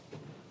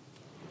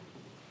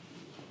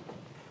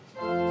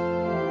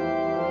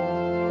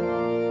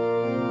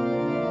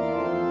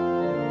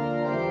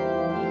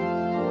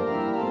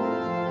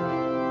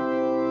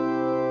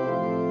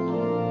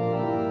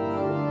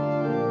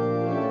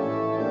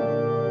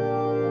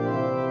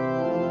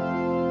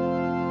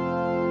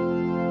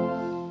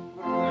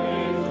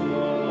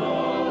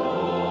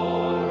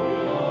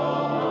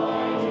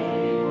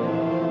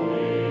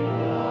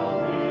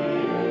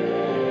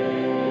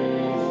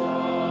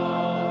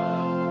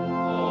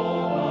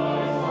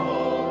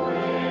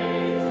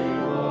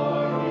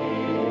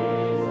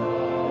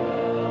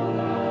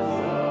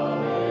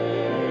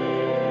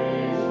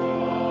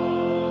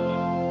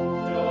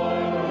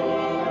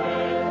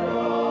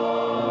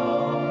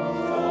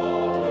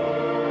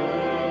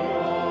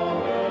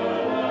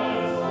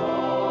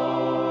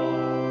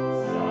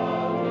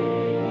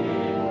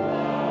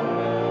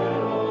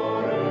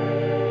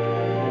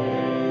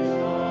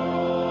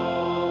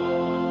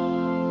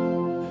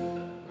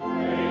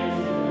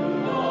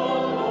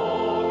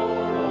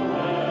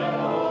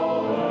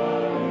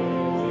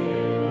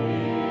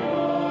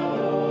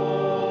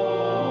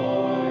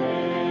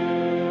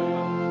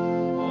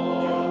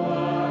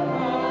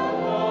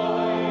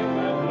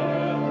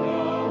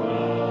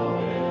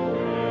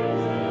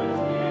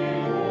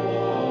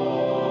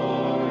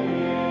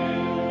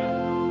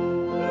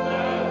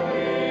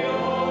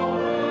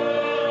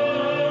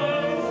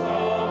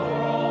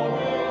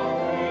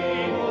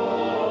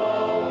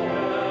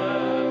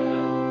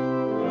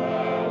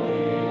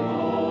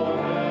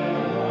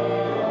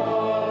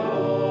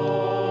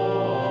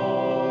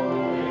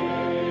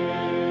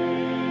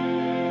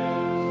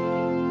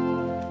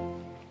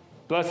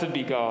Blessed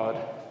be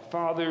God,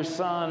 Father,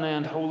 Son,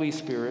 and Holy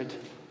Spirit.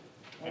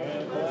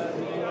 And blessed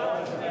be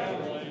God's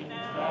family,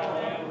 now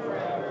and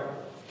forever.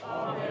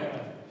 Amen.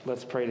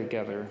 Let's pray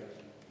together.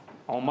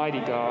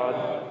 Almighty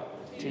God,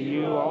 to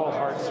you all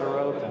hearts are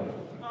open,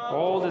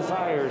 all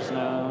desires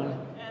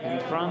known,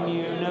 and from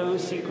you no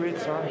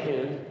secrets are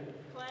hid.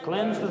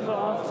 Cleanse the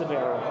thoughts of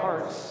our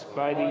hearts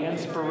by the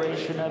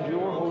inspiration of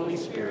your Holy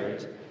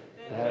Spirit,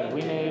 that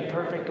we may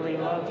perfectly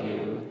love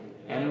you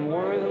and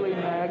worthily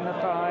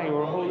magnify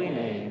your holy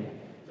name,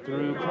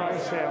 through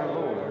Christ our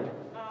Lord.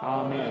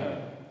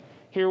 Amen.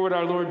 Hear what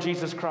our Lord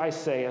Jesus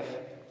Christ saith,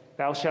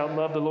 Thou shalt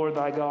love the Lord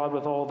thy God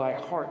with all thy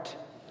heart,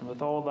 and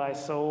with all thy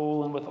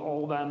soul, and with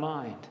all thy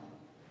mind.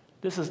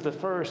 This is the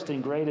first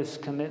and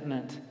greatest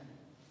commitment,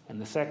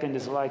 and the second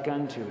is like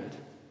unto it.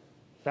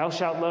 Thou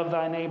shalt love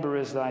thy neighbor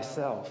as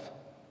thyself.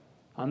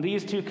 On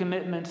these two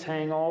commitments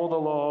hang all the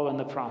law and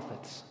the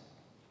prophets.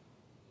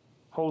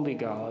 Holy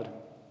God,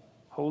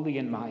 holy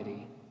and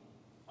mighty,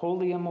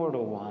 holy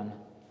immortal one,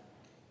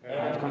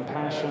 have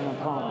compassion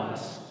upon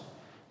us.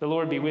 The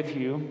Lord be with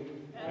you.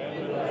 And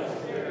with thy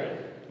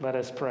spirit. Let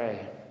us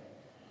pray.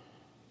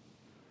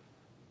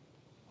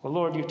 Well,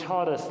 Lord, you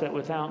taught us that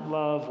without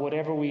love,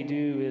 whatever we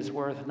do is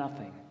worth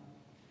nothing.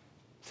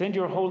 Send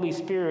your Holy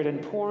Spirit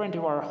and pour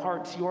into our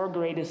hearts your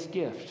greatest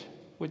gift,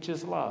 which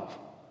is love,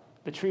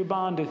 the true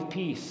bond of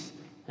peace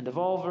and of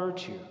all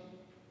virtue,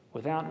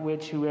 without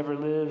which whoever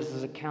lives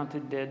is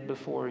accounted dead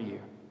before you.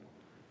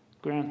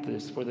 Grant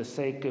this for the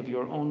sake of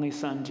your only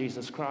Son,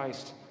 Jesus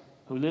Christ,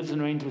 who lives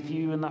and reigns with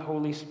you in the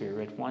Holy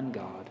Spirit, one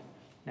God,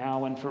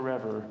 now and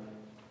forever.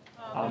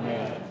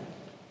 Amen.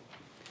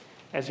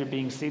 As you're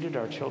being seated,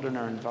 our children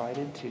are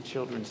invited to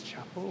Children's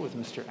Chapel with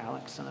Mr.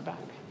 Alex in the back.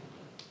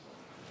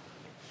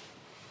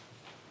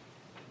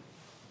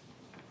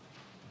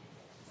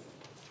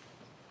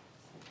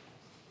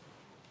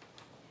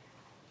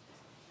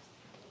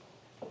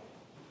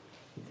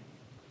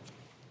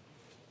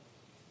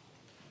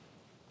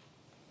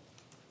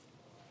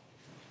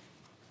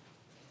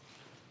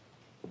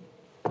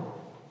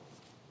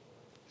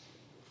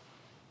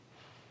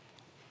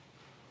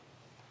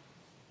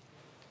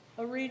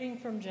 A reading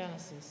from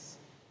Genesis.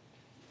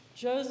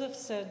 Joseph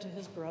said to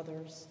his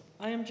brothers,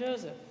 I am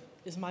Joseph.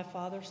 Is my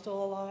father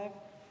still alive?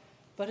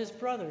 But his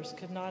brothers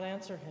could not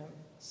answer him,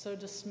 so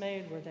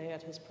dismayed were they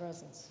at his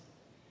presence.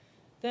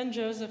 Then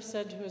Joseph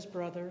said to his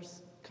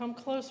brothers, Come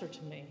closer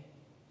to me.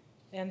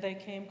 And they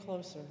came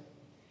closer.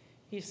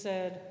 He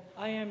said,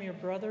 I am your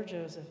brother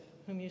Joseph,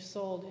 whom you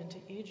sold into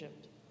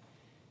Egypt.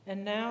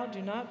 And now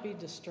do not be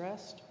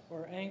distressed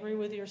or angry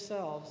with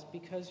yourselves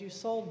because you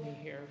sold me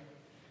here.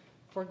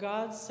 For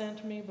God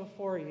sent me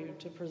before you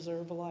to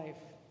preserve life.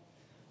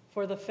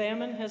 For the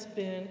famine has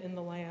been in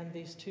the land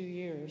these 2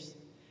 years,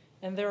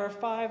 and there are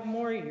 5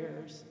 more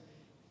years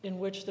in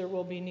which there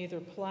will be neither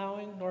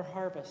plowing nor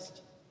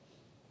harvest.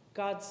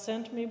 God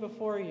sent me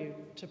before you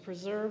to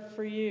preserve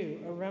for you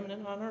a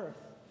remnant on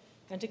earth,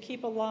 and to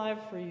keep alive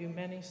for you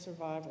many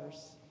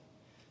survivors.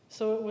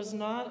 So it was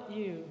not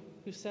you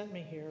who sent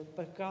me here,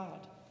 but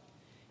God.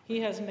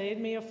 He has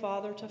made me a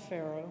father to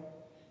Pharaoh,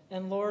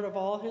 and lord of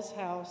all his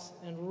house,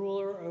 and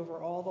ruler over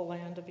all the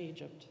land of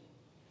Egypt.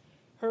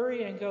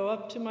 Hurry and go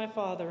up to my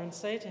father and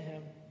say to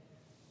him,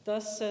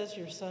 Thus says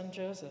your son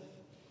Joseph,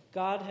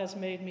 God has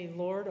made me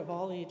lord of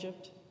all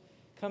Egypt.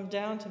 Come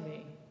down to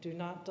me, do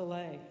not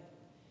delay.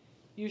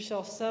 You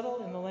shall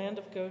settle in the land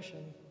of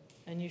Goshen,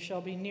 and you shall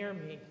be near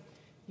me,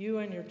 you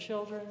and your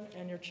children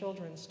and your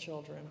children's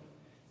children,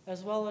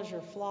 as well as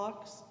your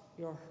flocks,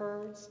 your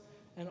herds,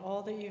 and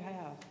all that you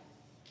have.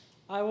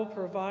 I will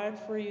provide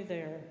for you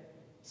there,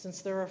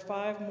 since there are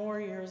 5 more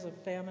years of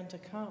famine to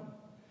come,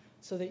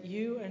 so that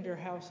you and your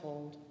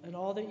household and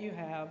all that you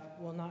have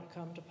will not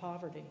come to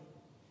poverty.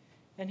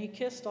 And he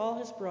kissed all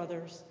his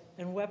brothers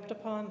and wept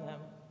upon them,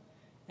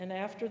 and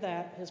after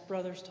that his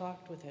brothers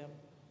talked with him.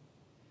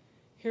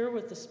 Hear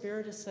what the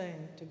Spirit is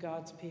saying to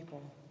God's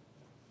people.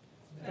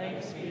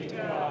 Thanks be to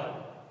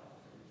God.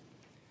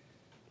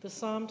 The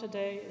psalm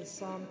today is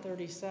Psalm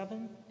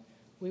 37.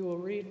 We will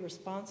read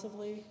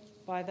responsively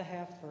by the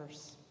half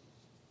verse.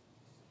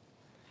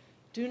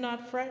 Do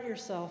not fret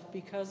yourself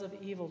because of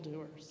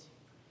evildoers.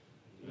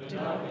 Do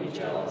not be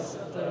jealous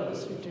of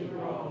those who do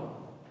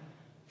wrong.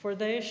 For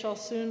they shall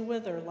soon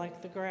wither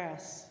like the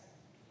grass,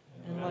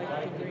 and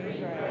like the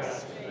green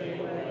grass fade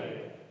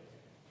away.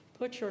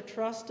 Put your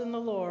trust in the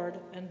Lord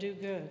and do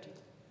good.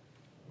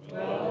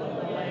 Dwell in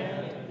the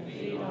land and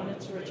feed on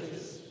its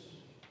riches.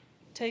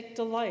 Take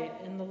delight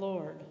in the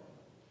Lord,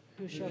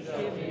 who shall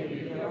give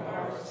you your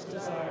heart's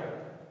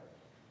desire.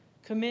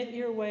 Commit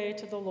your way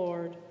to the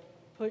Lord.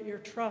 Put your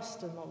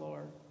trust in the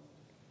Lord,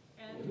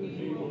 and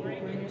he will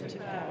bring it to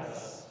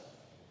pass.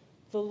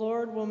 The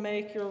Lord will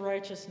make your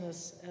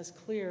righteousness as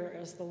clear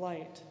as the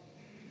light,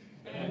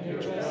 and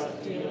your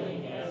just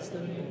dealing as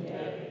the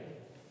noonday.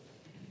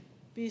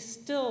 Be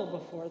still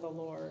before the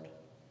Lord.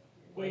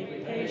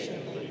 Wait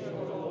patiently for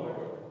the Lord.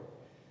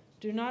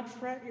 Do not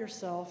fret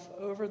yourself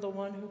over the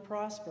one who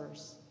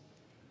prospers,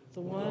 the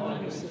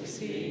one who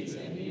succeeds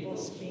in evil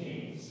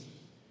schemes.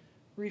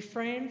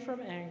 Refrain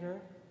from anger.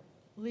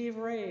 Leave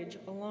rage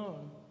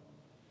alone.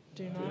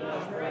 Do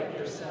not fret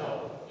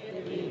yourself.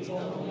 It leads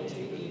only to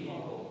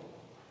evil.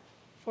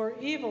 For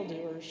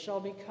evildoers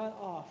shall be cut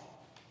off,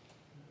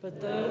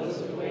 but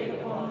those who wait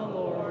upon the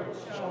Lord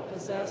shall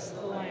possess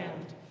the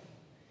land.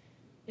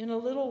 In a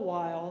little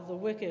while the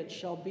wicked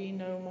shall be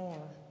no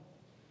more.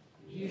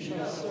 You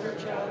shall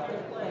search out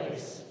their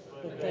place,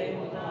 but they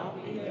will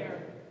not be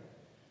there.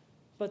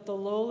 But the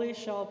lowly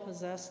shall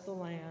possess the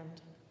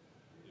land.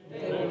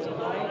 They will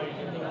delight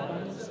in the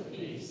abundance of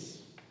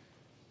peace.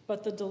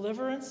 But the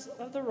deliverance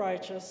of the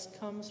righteous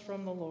comes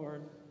from the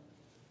Lord,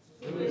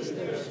 who is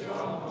their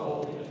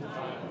stronghold in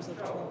times of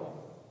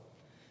trouble.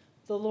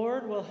 The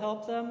Lord will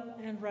help them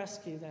and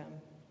rescue them.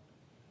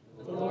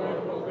 The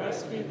Lord will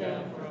rescue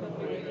them from the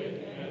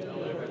wicked and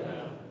deliver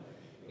them,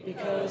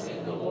 because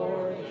in the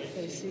Lord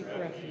they seek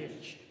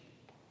refuge.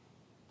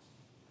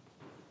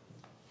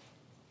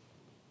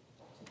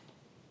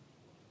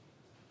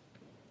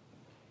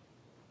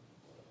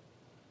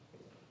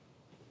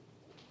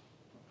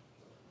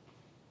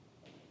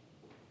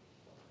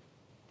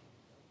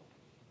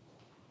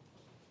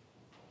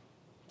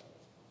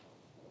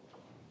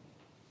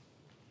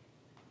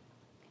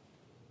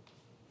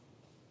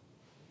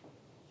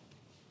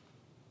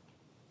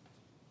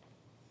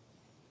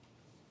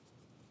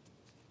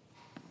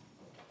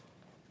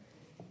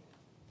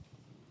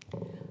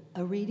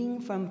 A reading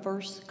from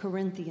 1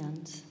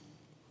 Corinthians.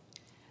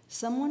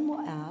 Someone will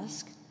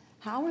ask,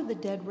 how are the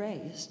dead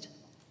raised?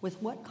 With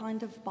what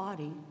kind of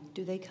body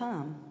do they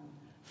come?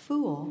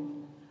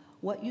 Fool,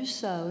 what you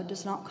sow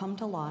does not come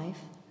to life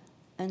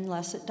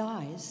unless it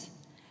dies.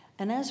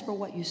 And as for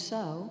what you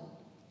sow,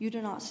 you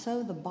do not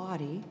sow the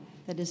body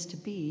that is to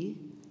be,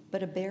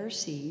 but a bare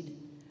seed,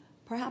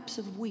 perhaps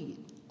of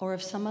wheat or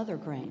of some other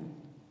grain.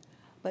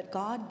 But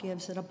God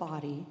gives it a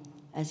body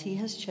as he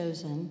has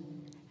chosen,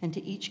 and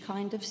to each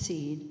kind of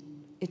seed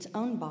its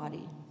own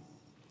body.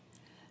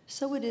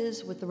 So it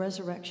is with the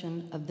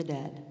resurrection of the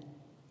dead.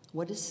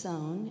 What is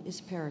sown is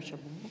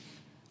perishable.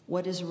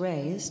 What is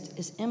raised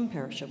is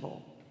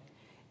imperishable.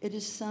 It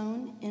is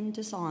sown in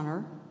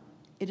dishonor.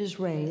 It is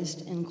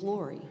raised in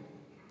glory.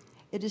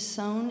 It is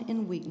sown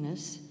in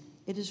weakness.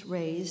 It is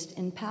raised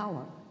in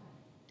power.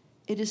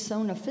 It is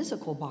sown a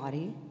physical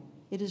body.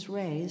 It is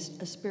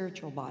raised a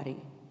spiritual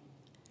body.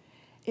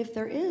 If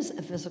there is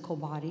a physical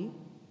body,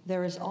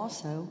 there is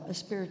also a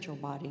spiritual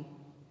body.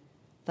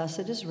 Thus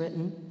it is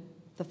written,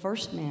 the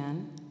first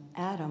man,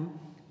 Adam,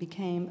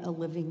 became a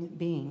living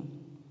being.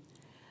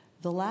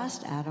 The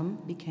last Adam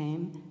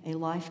became a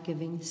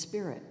life-giving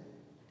spirit.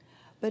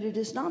 But it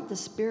is not the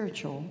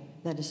spiritual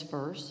that is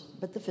first,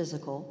 but the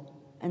physical,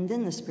 and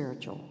then the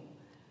spiritual.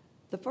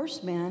 The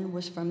first man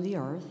was from the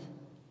earth,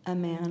 a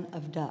man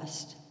of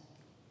dust.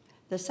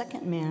 The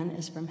second man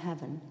is from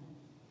heaven.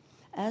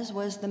 As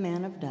was the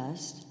man of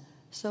dust,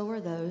 so are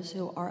those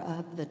who are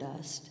of the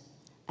dust.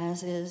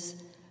 As is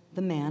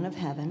the man of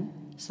heaven,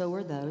 so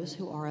are those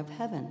who are of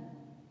heaven.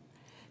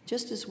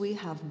 Just as we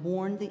have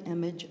borne the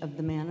image of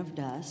the man of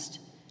dust,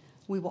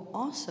 we will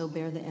also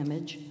bear the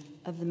image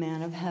of the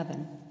man of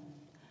heaven.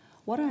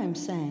 What I am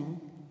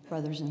saying,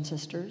 brothers and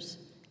sisters,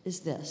 is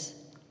this: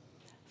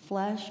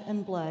 flesh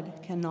and blood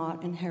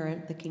cannot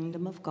inherit the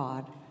kingdom of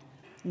God,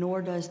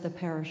 nor does the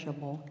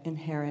perishable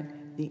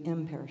inherit the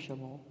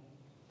imperishable.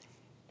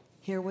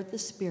 Hear what the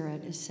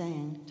Spirit is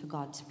saying to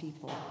God's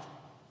people.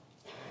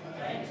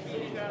 Thanks be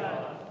to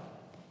God.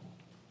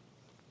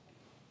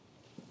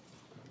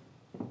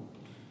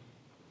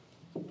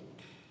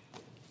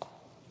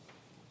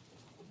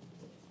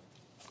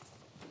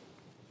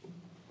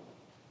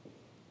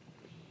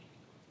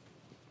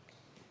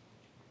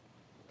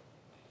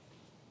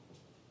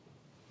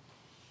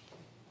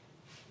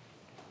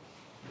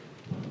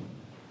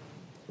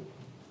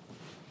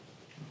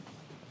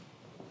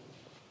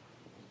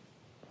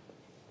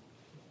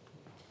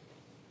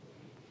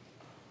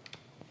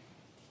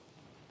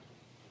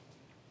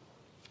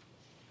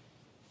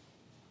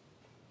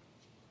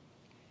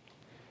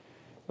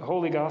 The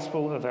Holy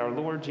Gospel of our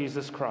Lord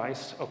Jesus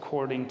Christ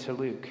according to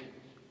Luke.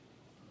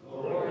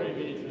 Glory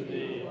be to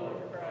thee, Lord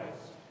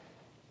Christ.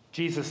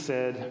 Jesus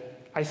said,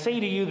 I say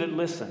to you that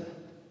listen,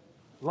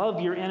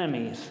 love your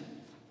enemies,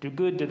 do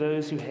good to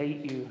those who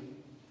hate you,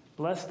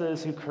 bless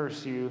those who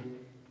curse you,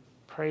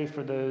 pray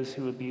for those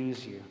who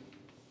abuse you.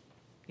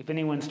 If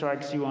anyone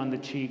strikes you on the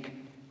cheek,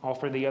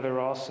 offer the other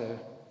also.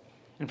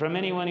 And from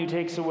anyone who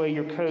takes away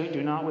your coat,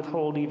 do not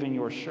withhold even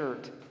your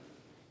shirt.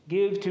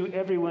 Give to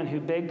everyone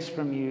who begs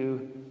from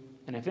you,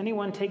 and if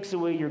anyone takes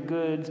away your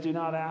goods, do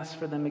not ask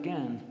for them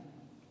again.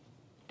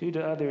 Do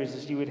to others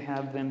as you would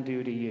have them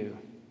do to you.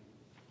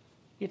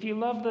 If you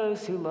love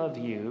those who love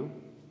you,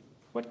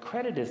 what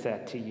credit is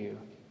that to you?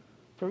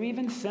 For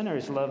even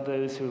sinners love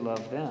those who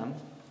love them.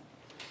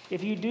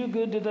 If you do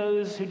good to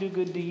those who do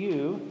good to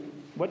you,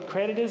 what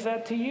credit is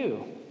that to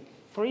you?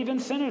 For even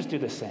sinners do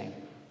the same.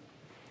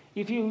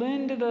 If you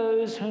lend to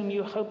those whom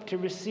you hope to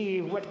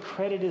receive, what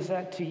credit is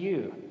that to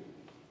you?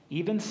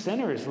 Even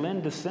sinners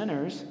lend to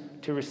sinners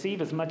to receive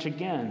as much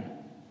again.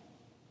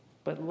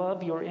 But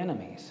love your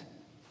enemies.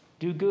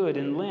 Do good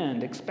and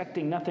lend,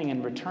 expecting nothing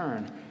in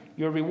return.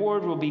 Your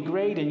reward will be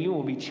great, and you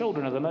will be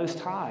children of the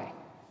Most High.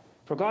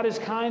 For God is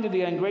kind to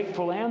the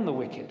ungrateful and the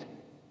wicked.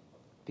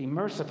 Be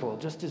merciful,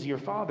 just as your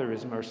Father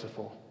is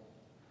merciful.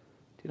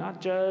 Do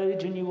not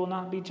judge, and you will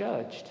not be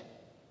judged.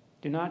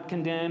 Do not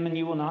condemn, and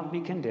you will not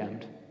be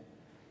condemned.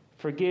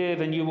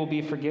 Forgive, and you will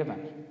be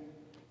forgiven.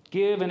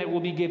 Give, and it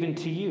will be given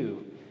to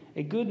you.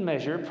 A good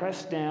measure,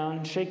 pressed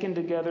down, shaken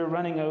together,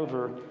 running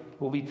over,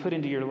 will be put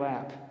into your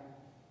lap.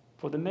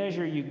 For the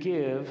measure you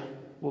give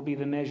will be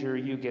the measure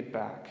you get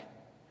back.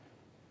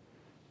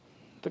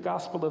 The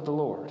Gospel of the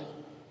Lord.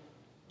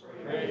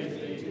 Praise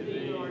be to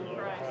thee, Lord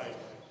Christ.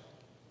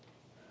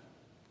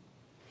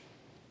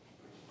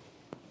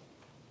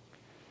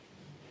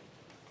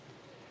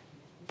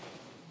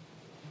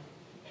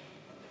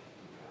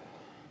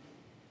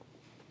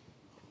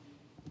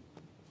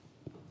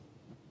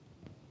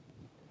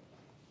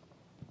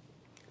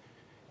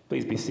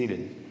 Please be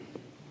seated.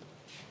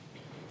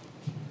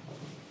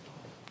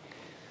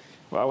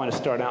 Well, I want to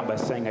start out by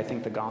saying I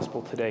think the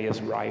gospel today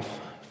is rife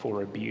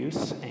for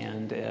abuse.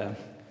 And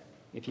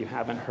if you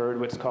haven't heard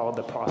what's called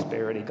the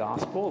prosperity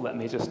gospel, let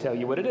me just tell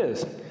you what it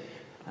is.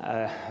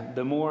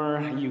 The more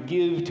you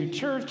give to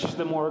church,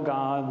 the more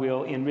God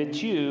will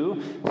enrich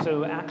you.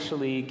 So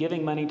actually,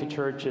 giving money to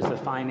church is a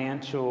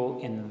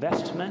financial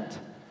investment.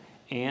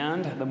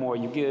 And the more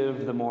you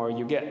give, the more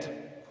you get.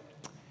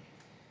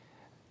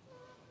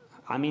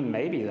 I mean,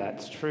 maybe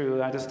that's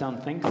true. I just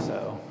don't think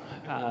so.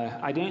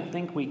 I don't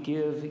think we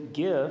give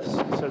gifts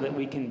so that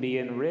we can be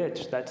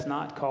enriched. That's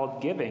not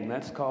called giving.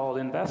 That's called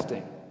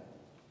investing.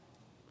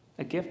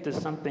 A gift is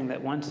something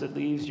that once it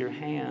leaves your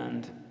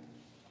hand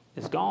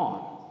is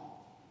gone.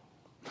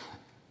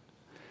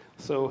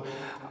 So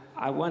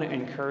I want to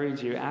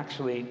encourage you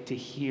actually to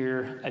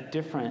hear a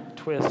different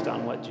twist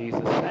on what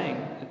Jesus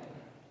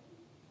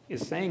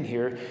is saying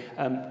here.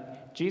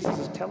 Jesus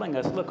is telling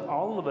us, look,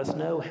 all of us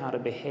know how to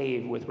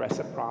behave with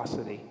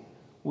reciprocity.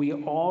 We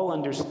all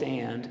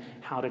understand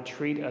how to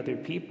treat other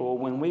people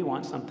when we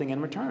want something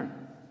in return.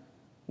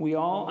 We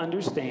all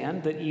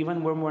understand that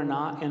even when we're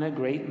not in a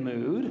great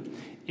mood,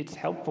 it's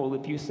helpful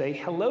if you say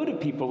hello to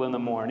people in the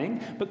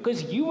morning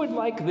because you would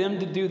like them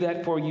to do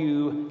that for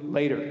you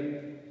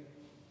later.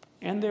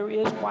 And there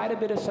is quite a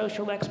bit of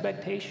social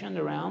expectation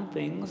around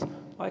things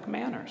like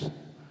manners.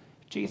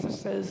 Jesus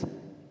says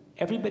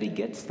everybody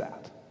gets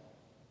that.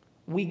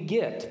 We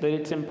get that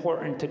it's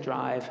important to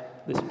drive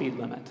the speed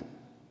limit.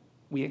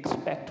 We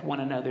expect one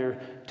another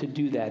to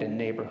do that in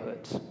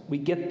neighborhoods. We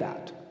get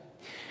that.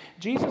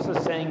 Jesus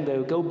is saying,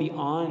 though, go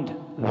beyond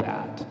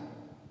that.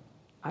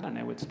 I don't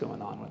know what's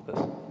going on with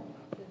this.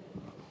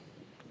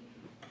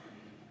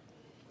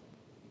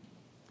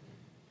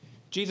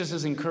 Jesus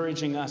is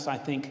encouraging us, I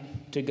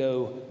think, to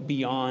go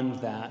beyond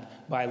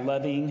that by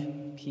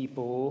loving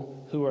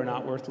people who are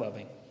not worth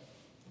loving.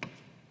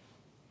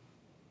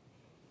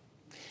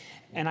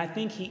 And I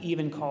think he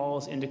even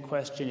calls into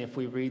question, if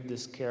we read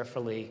this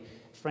carefully,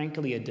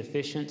 frankly, a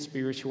deficient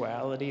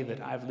spirituality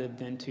that I've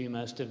lived into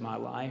most of my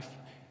life.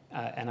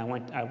 And I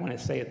want to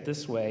say it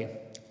this way: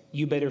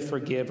 you better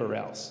forgive or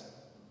else.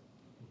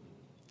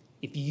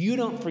 If you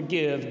don't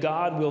forgive,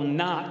 God will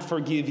not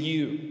forgive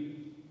you.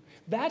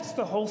 That's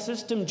the whole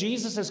system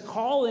Jesus is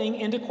calling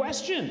into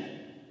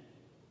question.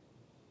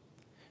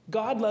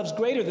 God loves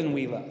greater than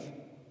we love.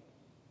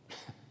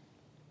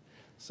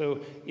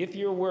 So if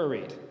you're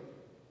worried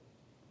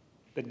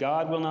that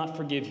God will not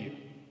forgive you,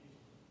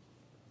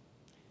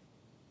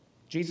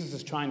 Jesus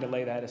is trying to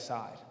lay that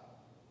aside.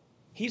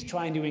 He's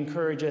trying to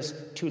encourage us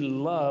to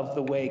love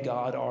the way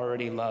God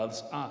already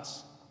loves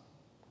us.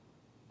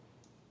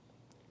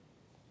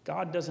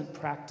 God doesn't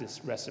practice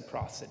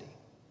reciprocity.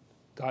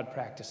 God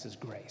practices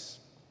grace.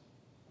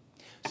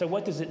 So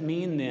what does it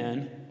mean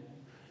then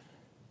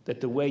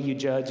that the way you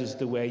judge is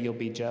the way you'll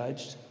be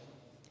judged?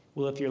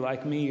 Well, if you're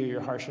like me, you're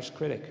your harshest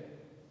critic.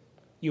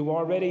 You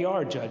already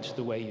are judged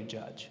the way you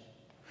judge.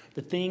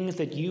 The things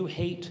that you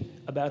hate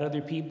about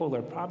other people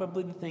are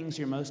probably the things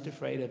you're most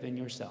afraid of in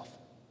yourself.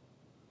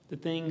 The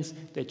things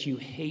that you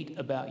hate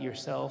about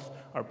yourself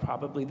are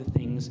probably the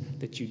things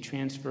that you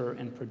transfer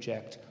and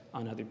project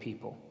on other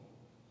people.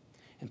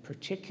 And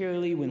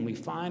particularly when we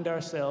find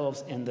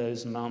ourselves in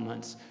those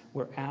moments,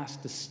 we're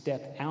asked to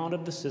step out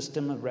of the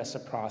system of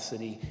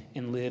reciprocity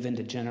and live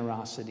into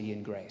generosity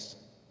and grace.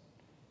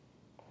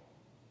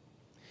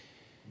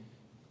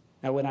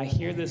 Now, when I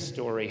hear this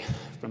story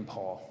from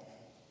Paul,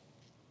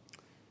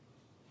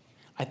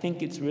 I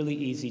think it's really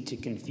easy to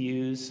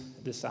confuse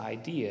this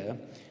idea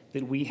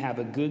that we have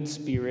a good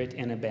spirit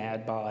and a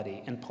bad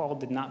body. And Paul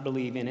did not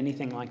believe in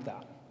anything like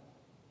that.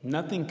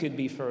 Nothing could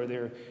be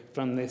further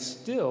from the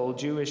still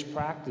Jewish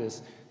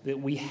practice that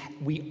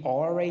we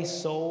are a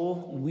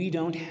soul, we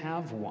don't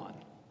have one.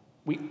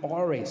 We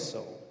are a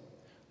soul.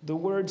 The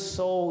word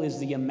soul is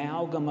the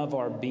amalgam of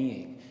our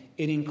being.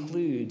 It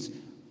includes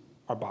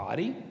our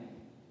body,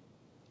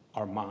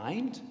 our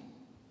mind,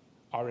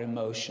 our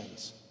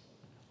emotions,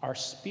 our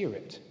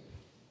spirit.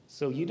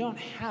 So you don't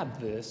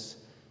have this,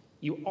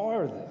 you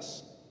are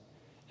this.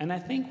 And I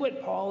think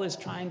what Paul is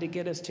trying to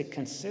get us to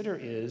consider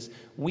is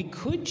we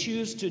could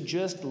choose to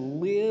just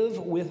live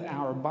with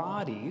our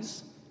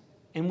bodies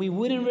and we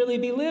wouldn't really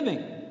be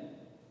living.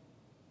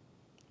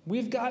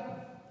 We've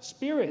got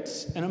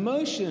spirits and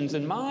emotions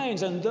and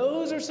minds, and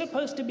those are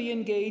supposed to be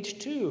engaged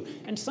too.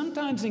 And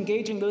sometimes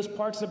engaging those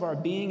parts of our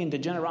being into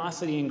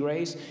generosity and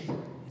grace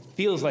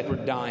feels like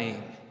we're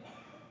dying.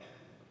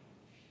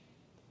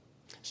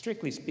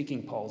 Strictly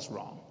speaking, Paul's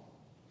wrong.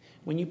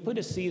 When you put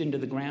a seed into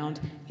the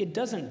ground, it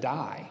doesn't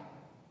die.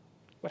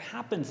 What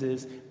happens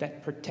is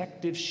that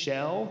protective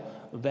shell,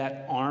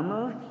 that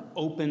armor,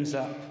 opens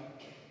up.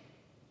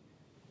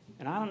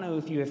 And I don't know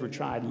if you ever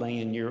tried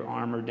laying your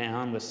armor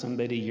down with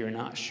somebody you're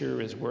not sure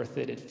is worth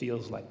it. It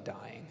feels like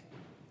dying.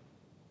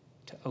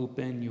 To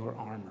open your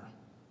armor.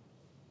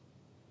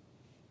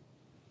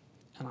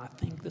 And I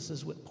think this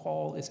is what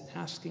Paul is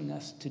asking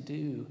us to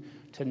do,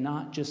 to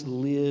not just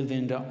live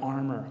into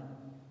armor.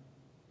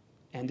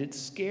 And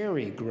it's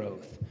scary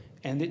growth,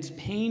 and it's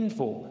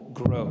painful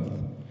growth.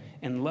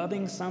 And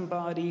loving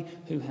somebody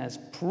who has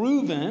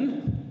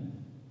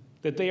proven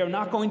that they are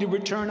not going to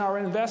return our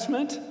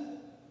investment,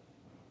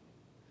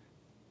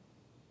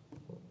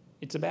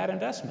 it's a bad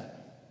investment.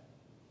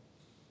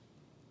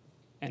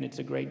 And it's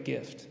a great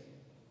gift.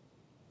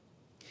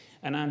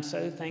 And I'm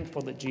so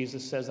thankful that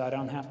Jesus says I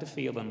don't have to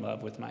feel in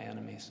love with my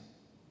enemies,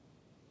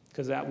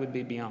 because that would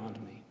be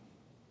beyond me.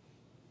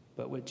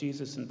 But what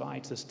Jesus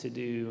invites us to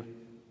do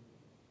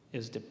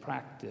is to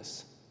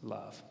practice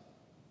love.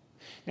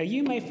 Now,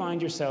 you may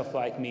find yourself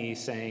like me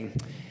saying,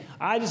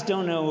 I just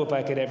don't know if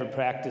I could ever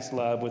practice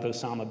love with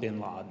Osama bin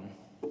Laden.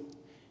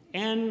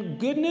 And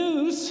good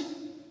news,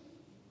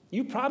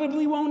 you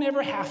probably won't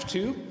ever have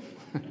to,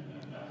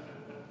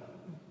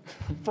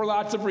 for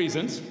lots of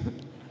reasons.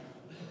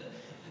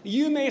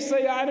 You may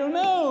say, I don't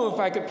know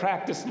if I could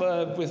practice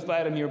love with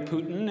Vladimir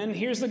Putin, and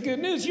here's the good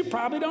news, you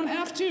probably don't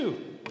have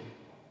to.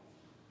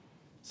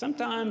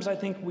 Sometimes I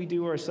think we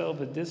do ourselves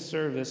a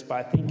disservice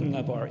by thinking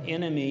of our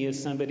enemy as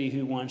somebody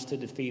who wants to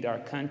defeat our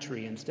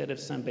country instead of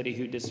somebody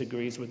who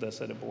disagrees with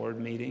us at a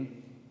board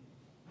meeting,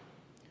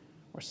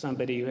 or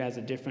somebody who has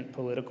a different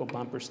political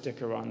bumper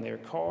sticker on their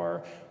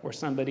car, or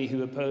somebody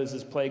who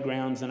opposes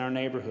playgrounds in our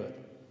neighborhood.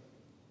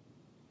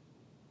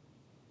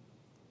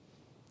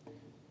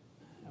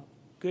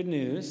 Good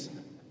news,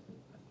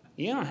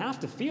 you don't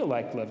have to feel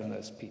like loving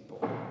those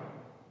people.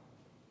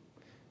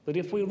 But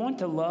if we want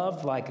to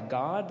love like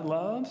God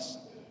loves,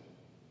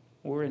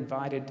 we're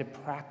invited to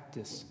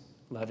practice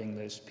loving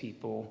those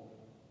people,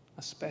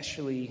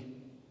 especially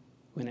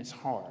when it's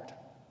hard.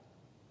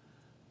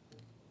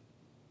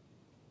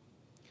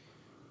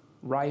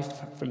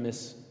 Rife for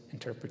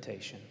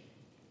misinterpretation.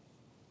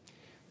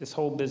 This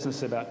whole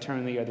business about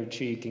turn the other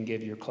cheek and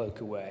give your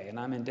cloak away. And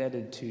I'm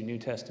indebted to New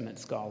Testament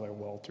scholar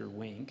Walter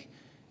Wink.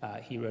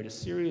 He wrote a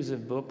series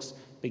of books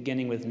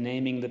beginning with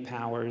Naming the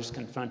Powers,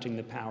 Confronting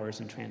the Powers,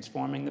 and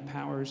Transforming the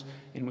Powers,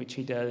 in which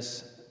he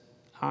does,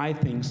 I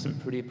think, some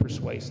pretty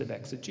persuasive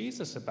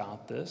exegesis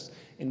about this,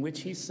 in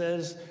which he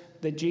says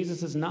that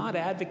Jesus is not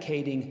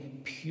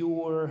advocating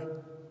pure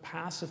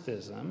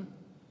pacifism.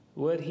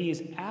 What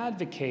he's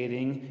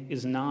advocating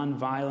is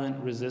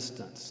nonviolent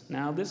resistance.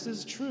 Now, this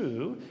is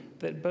true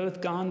that both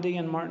Gandhi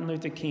and Martin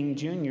Luther King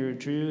Jr.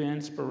 drew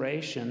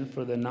inspiration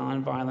for the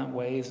nonviolent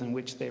ways in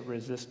which they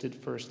resisted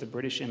first the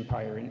British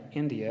Empire in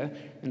India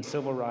and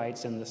civil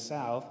rights in the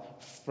South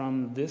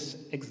from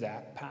this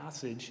exact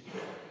passage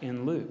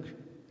in Luke.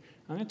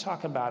 I'm going to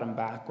talk about them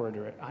backward,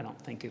 or I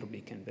don't think it'll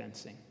be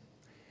convincing.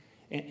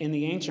 In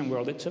the ancient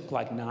world, it took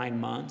like 9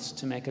 months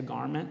to make a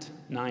garment,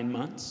 9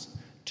 months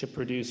to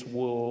produce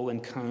wool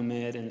and comb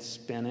it and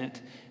spin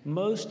it.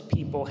 Most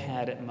people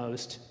had at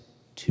most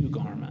 2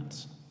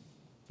 garments.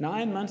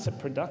 9 months of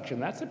production,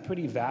 that's a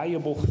pretty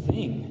valuable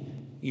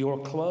thing,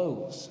 your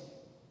clothes.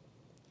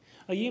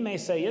 Well, you may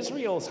say,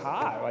 Israel's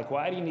hot, like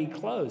why do you need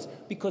clothes?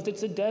 Because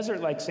it's a desert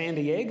like San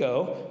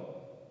Diego,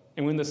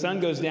 and when the sun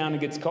goes down,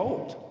 it gets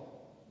cold.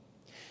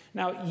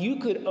 Now, you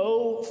could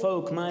owe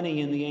folk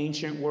money in the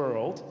ancient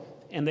world,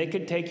 and they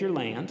could take your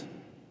land.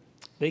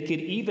 They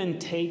could even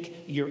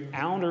take your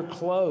outer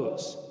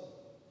clothes.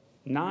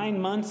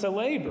 9 months of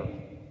labor.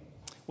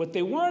 What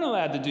they weren't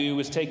allowed to do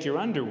was take your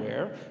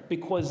underwear,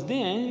 because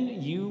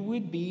then you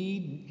would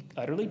be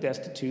utterly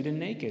destitute and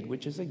naked,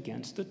 which is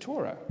against the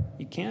Torah.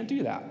 You can't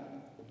do that.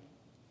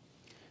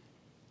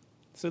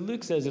 So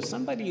Luke says if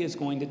somebody is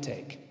going to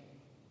take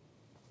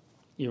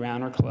your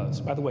outer clothes,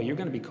 by the way, you're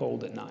going to be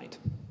cold at night.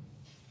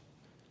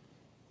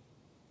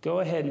 Go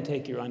ahead and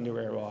take your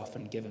underwear off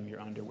and give them your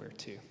underwear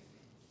too.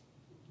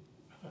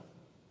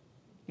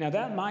 Now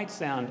that might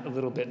sound a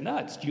little bit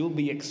nuts. You'll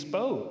be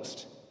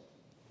exposed.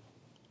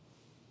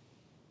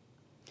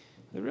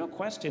 The real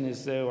question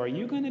is, though, are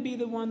you going to be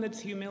the one that's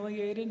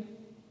humiliated?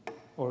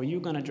 Or are you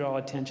going to draw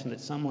attention that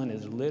someone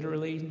is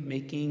literally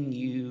making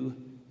you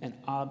an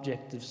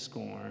object of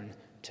scorn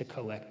to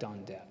collect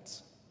on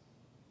debts?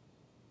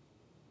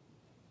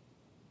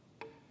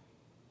 It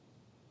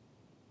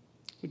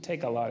would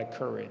take a lot of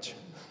courage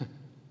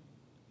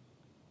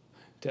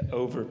to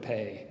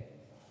overpay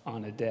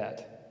on a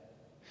debt.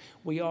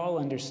 We all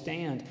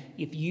understand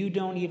if you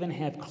don't even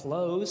have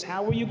clothes,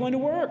 how are you going to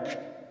work?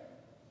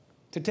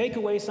 To take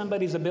away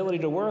somebody's ability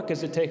to work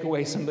is to take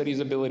away somebody's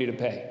ability to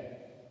pay.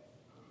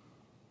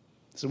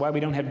 This is why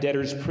we don't have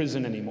debtor's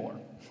prison anymore.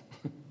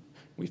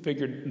 We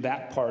figured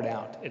that part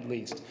out, at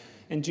least.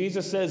 And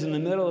Jesus says, in the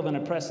middle of an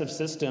oppressive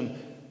system,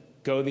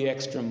 go the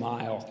extra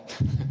mile.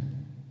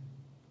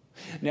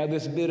 Now,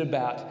 this bit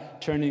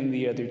about turning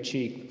the other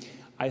cheek,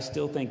 I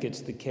still think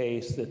it's the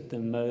case that the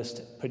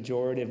most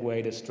pejorative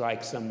way to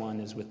strike someone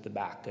is with the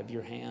back of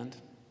your hand.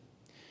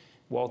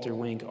 Walter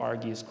Wink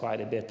argues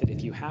quite a bit that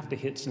if you have to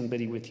hit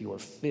somebody with your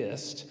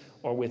fist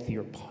or with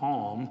your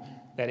palm,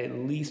 that at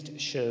least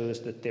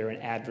shows that they're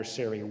an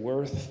adversary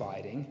worth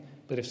fighting.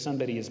 But if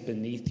somebody is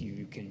beneath you,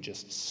 you can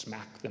just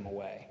smack them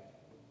away.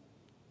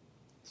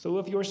 So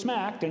if you're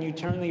smacked and you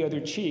turn the other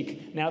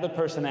cheek, now the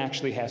person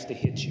actually has to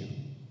hit you.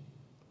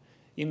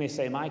 You may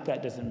say, Mike,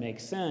 that doesn't make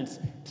sense.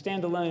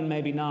 Stand alone,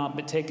 maybe not,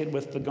 but take it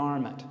with the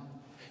garment.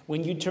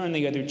 When you turn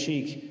the other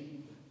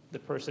cheek, the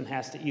person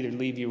has to either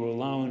leave you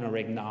alone or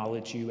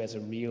acknowledge you as a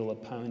real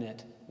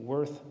opponent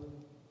worth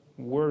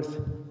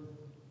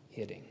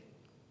hitting.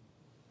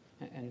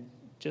 And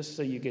just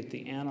so you get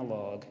the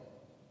analog,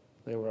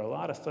 there were a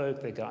lot of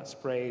folk that got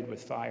sprayed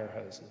with fire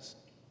hoses.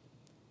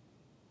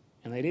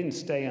 And they didn't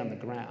stay on the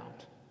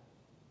ground.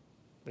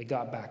 They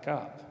got back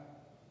up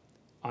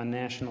on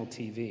national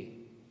TV.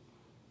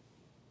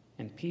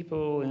 And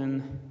people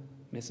in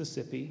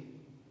Mississippi,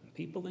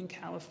 people in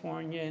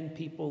California, and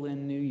people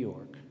in New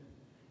York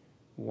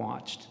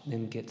watched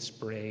them get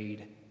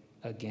sprayed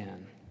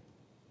again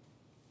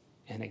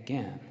and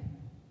again.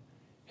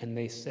 And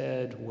they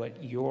said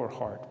what your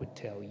heart would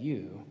tell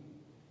you.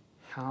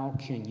 How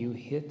can you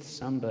hit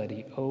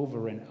somebody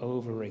over and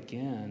over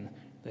again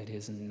that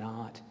is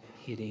not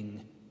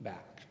hitting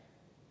back?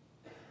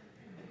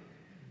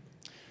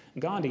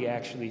 Gandhi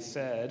actually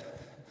said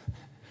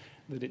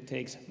that it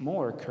takes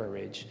more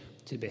courage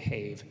to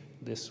behave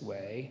this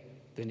way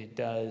than it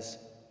does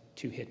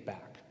to hit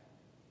back.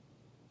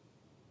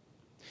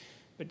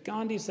 But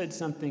Gandhi said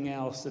something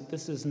else, that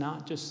this is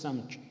not just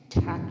some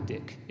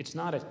tactic. It's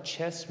not a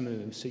chess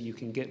move so you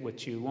can get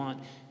what you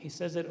want. He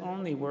says it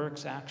only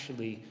works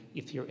actually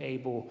if you're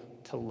able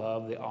to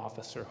love the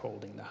officer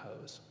holding the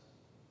hose.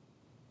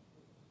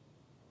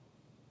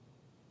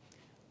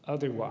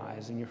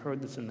 Otherwise, and you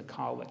heard this in the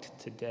collect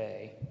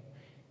today,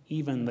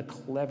 even the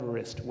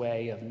cleverest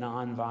way of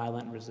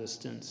nonviolent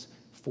resistance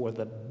for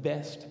the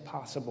best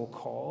possible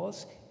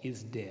cause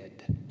is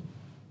dead.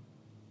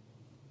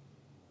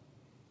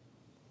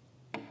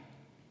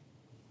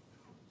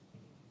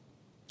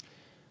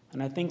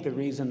 And I think the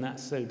reason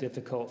that's so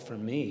difficult for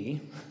me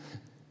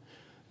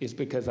is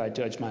because I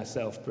judge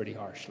myself pretty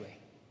harshly.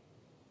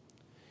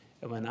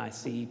 And when I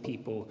see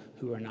people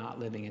who are not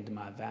living into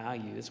my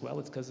values, well,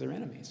 it's because they're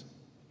enemies.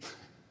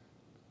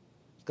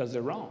 Because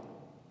they're wrong.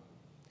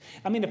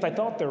 I mean, if I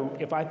thought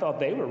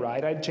they were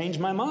right, I'd change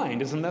my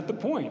mind. Isn't that the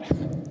point?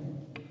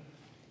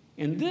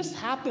 And this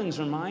happens,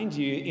 remind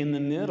you, in the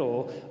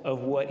middle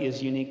of what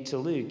is unique to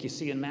Luke. You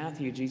see, in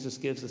Matthew, Jesus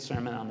gives the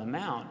Sermon on the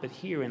Mount, but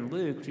here in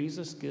Luke,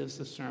 Jesus gives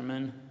the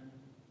Sermon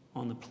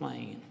on the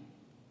Plain.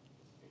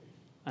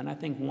 And I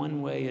think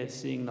one way of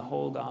seeing the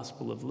whole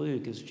Gospel of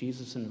Luke is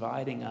Jesus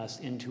inviting us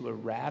into a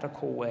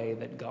radical way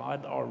that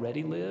God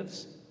already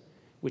lives,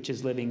 which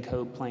is living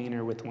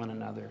co-planar with one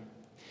another.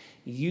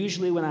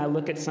 Usually when I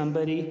look at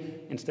somebody,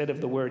 instead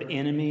of the word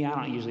enemy, I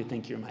don't usually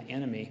think you're my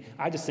enemy.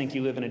 I just think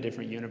you live in a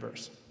different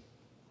universe.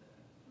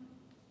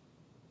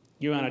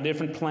 You're on a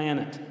different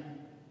planet.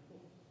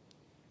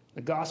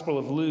 The Gospel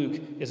of Luke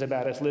is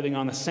about us living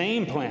on the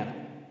same planet.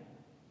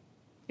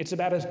 It's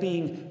about us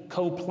being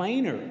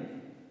co-planar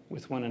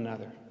with one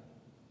another.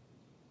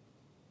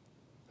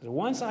 So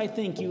once I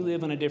think you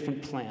live on a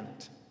different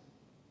planet,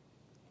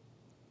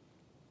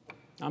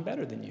 I'm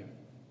better than you.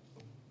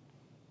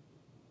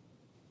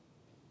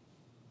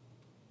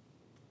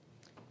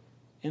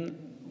 And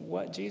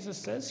what Jesus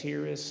says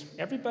here is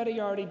everybody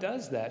already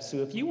does that. So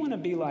if you want to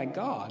be like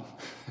God,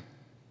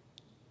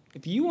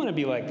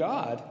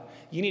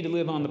 you need to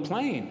live on the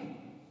plane.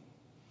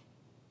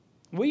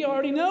 We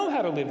already know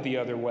how to live the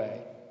other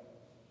way.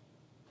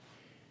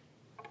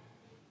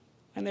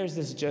 And there's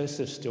this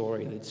Joseph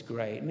story that's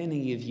great.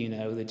 Many of you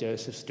know the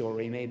Joseph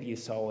story. Maybe you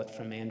saw it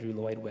from Andrew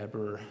Lloyd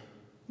Webber.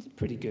 It's a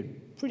pretty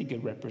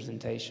good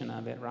representation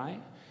of it, right?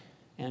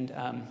 And,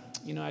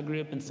 I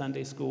grew up in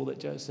Sunday school that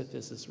Joseph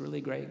is this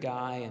really great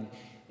guy,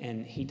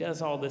 and he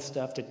does all this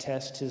stuff to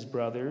test his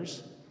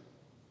brothers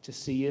to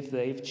see if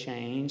they've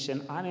changed.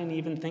 And I didn't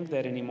even think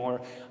that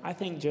anymore. I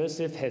think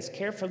Joseph has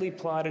carefully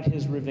plotted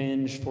his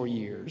revenge for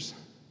years.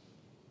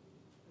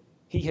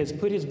 He has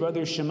put his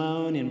brother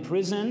Shimon in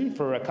prison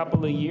for a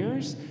couple of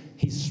years.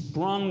 He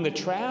sprung the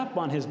trap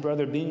on his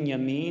brother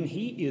Binyamin.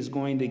 He is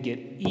going to get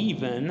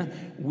even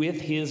with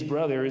his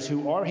brothers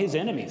who are his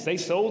enemies. They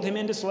sold him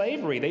into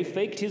slavery. They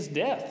faked his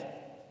death.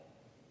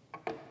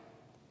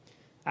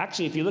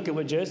 Actually, if you look at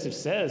what Joseph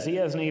says, he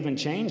hasn't even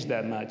changed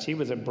that much. He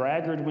was a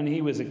braggart when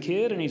he was a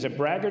kid, and he's a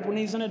braggart when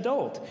he's an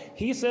adult.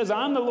 He says,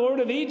 I'm the Lord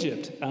of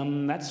Egypt.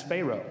 That's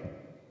Pharaoh.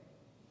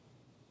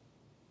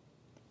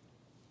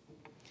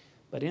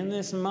 But in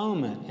this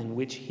moment in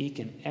which he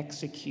can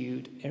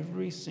execute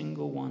every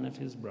single one of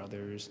his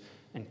brothers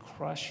and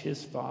crush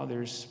his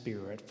father's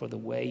spirit for the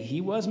way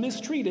he was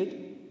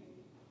mistreated,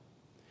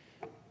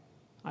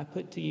 I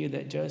put to you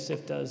that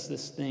Joseph does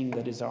this thing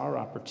that is our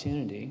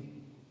opportunity.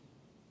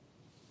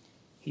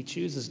 He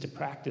chooses to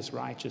practice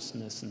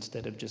righteousness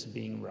instead of just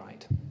being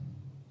right.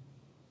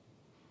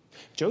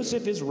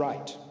 Joseph is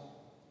right.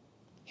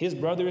 His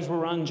brothers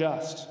were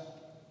unjust.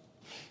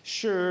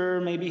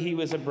 Sure, maybe he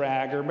was a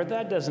bragger, but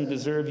that doesn't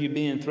deserve you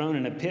being thrown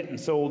in a pit and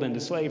sold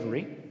into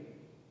slavery.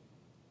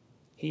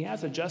 He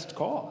has a just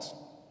cause.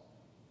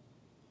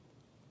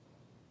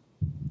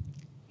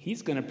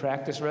 He's going to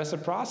practice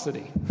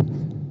reciprocity.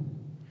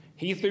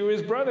 He threw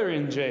his brother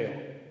in jail.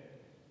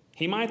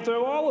 He might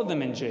throw all of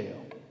them in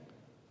jail.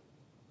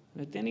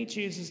 But then he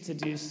chooses to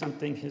do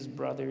something his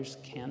brothers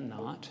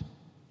cannot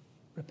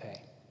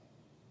repay.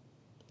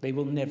 They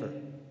will never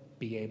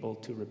be able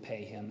to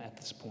repay him at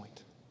this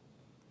point.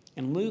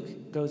 And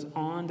Luke goes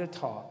on to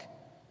talk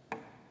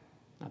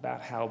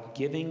about how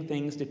giving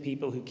things to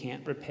people who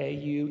can't repay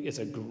you is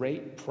a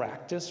great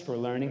practice for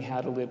learning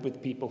how to live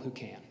with people who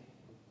can.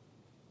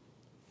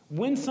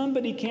 When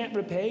somebody can't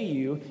repay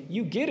you,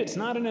 you get it's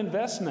not an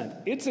investment,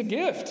 it's a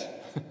gift.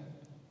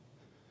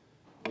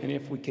 And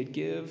if we could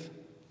give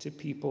to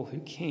people who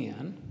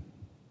can,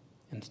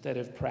 instead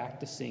of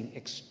practicing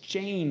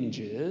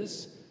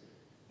exchanges,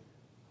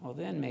 well,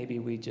 then maybe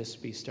we'd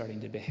just be starting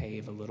to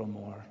behave a little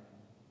more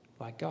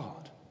like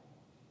God.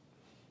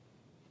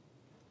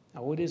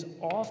 Now, it is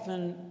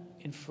often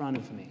in front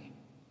of me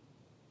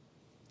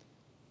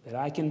that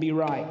I can be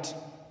right,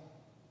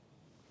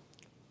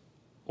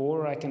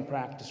 or I can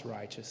practice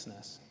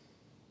righteousness.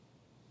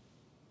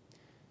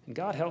 And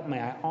God help me,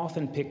 I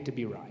often pick to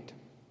be right.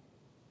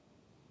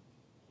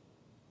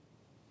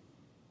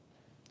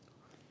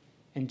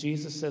 And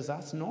Jesus says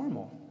that's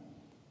normal.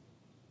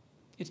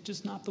 It's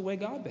just not the way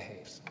God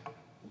behaves.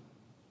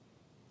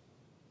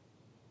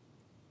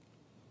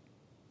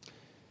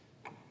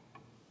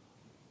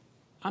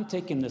 I'm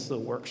taking this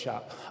little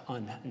workshop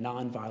on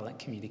nonviolent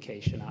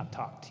communication. I've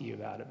talked to you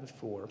about it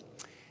before.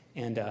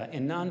 And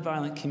in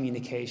nonviolent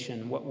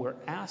communication, what we're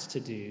asked to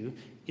do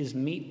is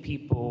meet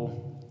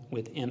people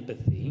with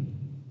empathy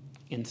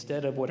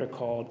instead of what are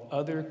called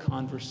other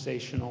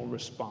conversational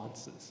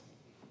responses.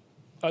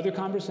 Other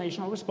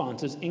conversational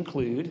responses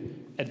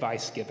include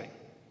advice giving.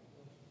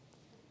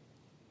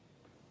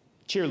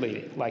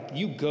 Cheerleading, like,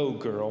 you go,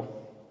 girl.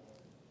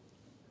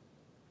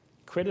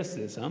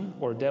 Criticism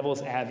or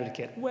devil's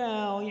advocate.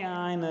 Well, yeah,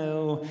 I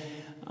know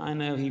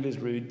he was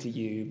rude to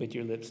you, but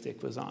your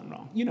lipstick was on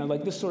wrong. You know,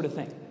 like this sort of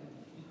thing.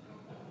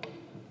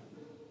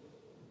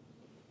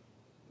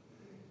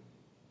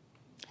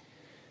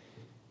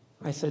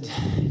 I said,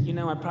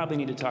 I probably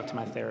need to talk to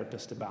my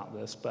therapist about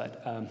this,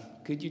 but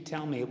could you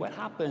tell me what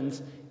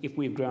happens if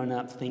we've grown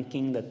up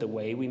thinking that the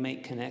way we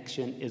make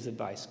connection is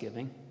advice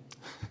giving?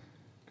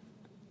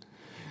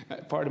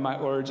 Part of my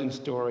origin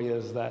story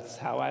is that's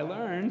how I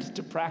learned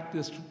to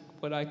practice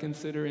what I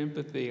consider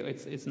empathy.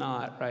 It's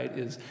not, right?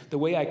 Is the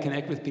way I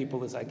connect with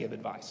people is I give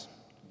advice.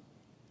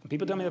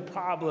 People tell me the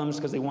problems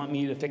because they want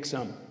me to fix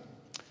them.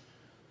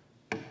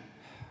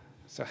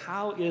 So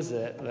how is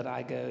it that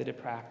I go to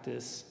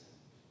practice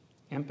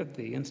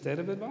empathy instead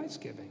of advice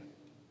giving?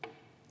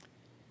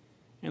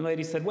 And the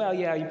lady said, well,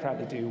 yeah, you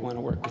probably do want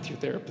to work with your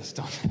therapist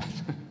on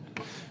that.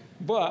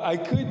 But I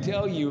could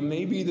tell you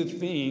maybe the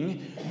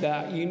thing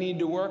that you need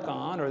to work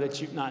on, or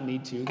that you not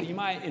need to, that you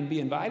might be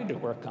invited to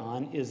work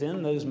on, is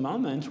in those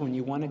moments when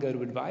you want to go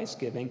to advice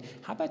giving,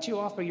 how about you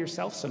offer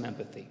yourself some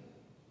empathy?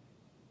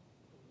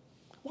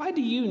 Why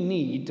do you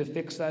need to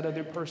fix that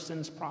other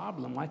person's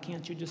problem? Why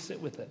can't you just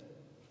sit with it?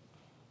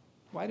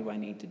 Why do I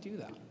need to do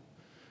that?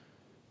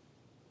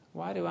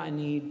 Why do I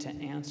need to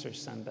answer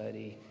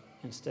somebody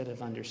instead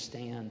of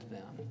understand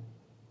them?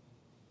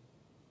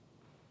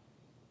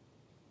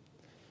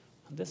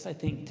 This, I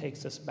think,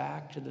 takes us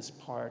back to this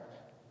part.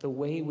 The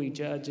way we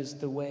judge is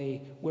the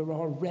way we're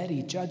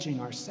already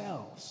judging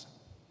ourselves.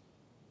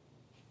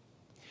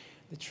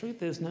 The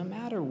truth is, no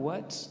matter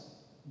what's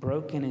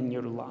broken in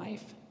your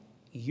life,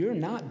 you're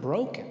not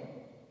broken.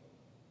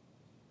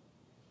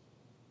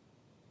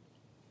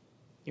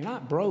 You're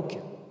not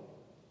broken,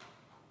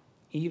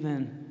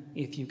 even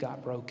if you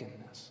got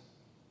brokenness.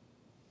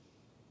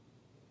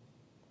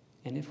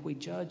 And if we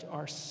judge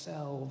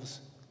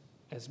ourselves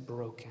as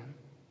broken,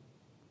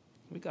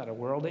 we got a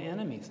world of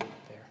enemies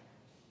out there.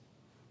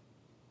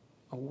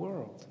 A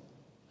world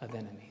of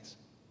enemies.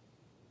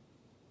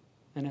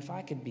 And if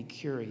I could be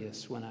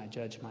curious when I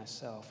judge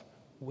myself,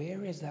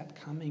 where is that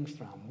coming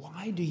from?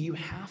 Why do you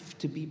have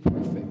to be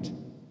perfect?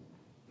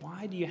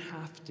 Why do you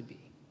have to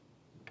be?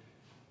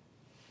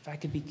 If I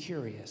could be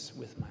curious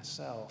with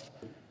myself,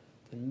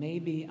 then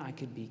maybe I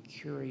could be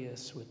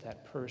curious with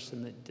that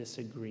person that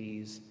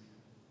disagrees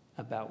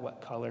about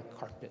what color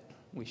carpet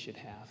we should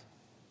have.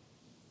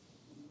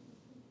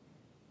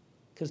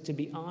 Because to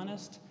be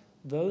honest,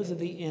 those are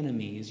the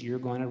enemies you're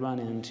going to run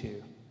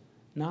into,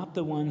 not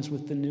the ones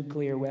with the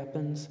nuclear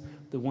weapons,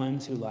 the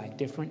ones who like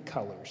different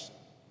colors,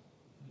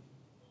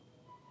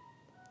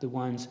 the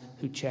ones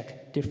who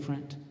check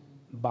different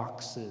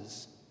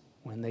boxes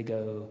when they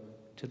go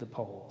to the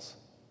polls.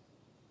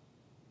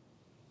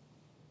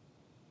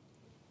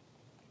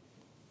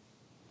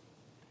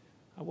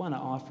 I want to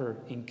offer,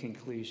 in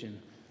conclusion,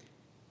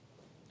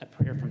 a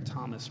prayer from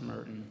Thomas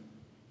Merton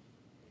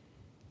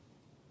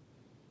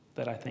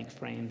that I think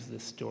frames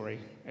this story,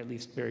 at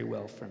least very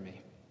well for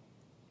me.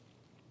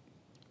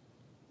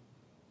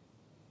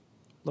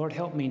 Lord,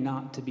 help me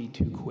not to be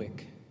too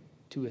quick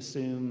to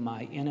assume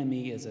my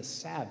enemy is a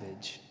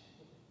savage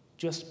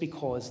just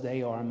because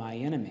they are my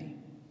enemy.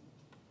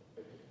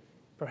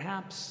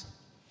 Perhaps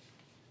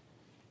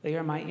they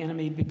are my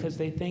enemy because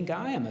they think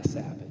I am a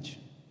savage.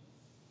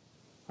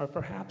 Or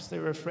perhaps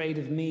they're afraid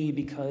of me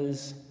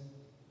because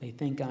they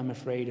think I'm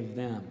afraid of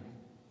them.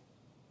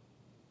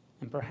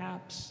 And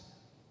perhaps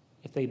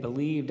if they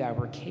believed I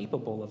were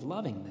capable of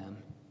loving them,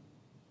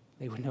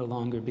 they would no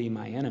longer be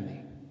my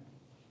enemy.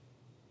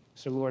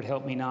 So Lord,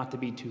 help me not to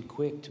be too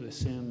quick to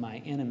assume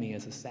my enemy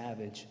is a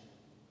savage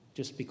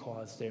just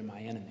because they're my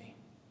enemy.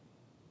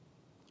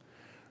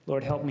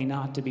 Lord, help me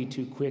not to be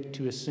too quick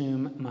to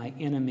assume my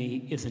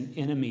enemy is an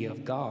enemy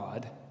of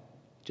God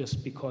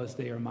just because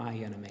they are my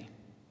enemy.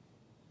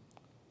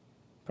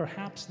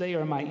 Perhaps they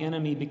are my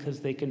enemy because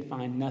they can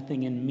find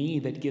nothing in me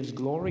that gives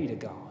glory to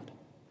God.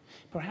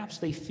 Perhaps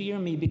they fear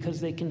me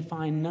because they can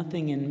find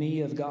nothing in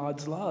me of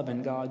God's love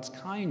and God's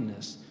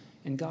kindness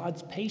and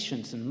God's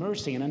patience and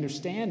mercy and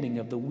understanding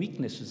of the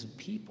weaknesses of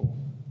people.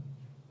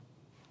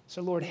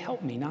 So Lord,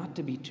 help me not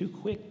to be too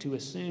quick to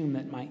assume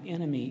that my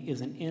enemy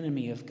is an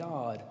enemy of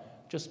God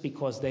just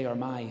because they are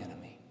my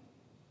enemy.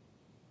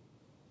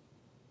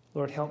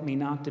 Lord, help me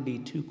not to be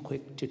too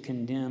quick to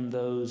condemn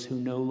those who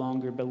no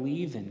longer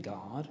believe in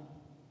God,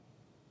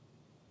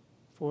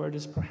 for it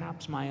is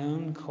perhaps my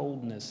own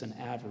coldness and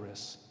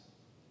avarice,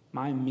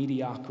 my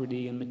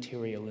mediocrity and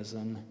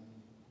materialism,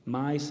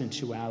 my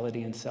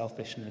sensuality and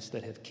selfishness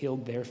that have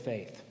killed their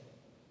faith.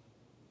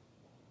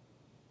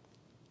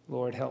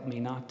 Lord, help me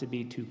not to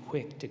be too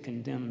quick to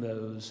condemn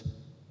those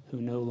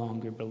who no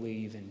longer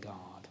believe in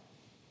God.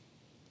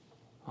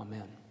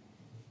 Amen.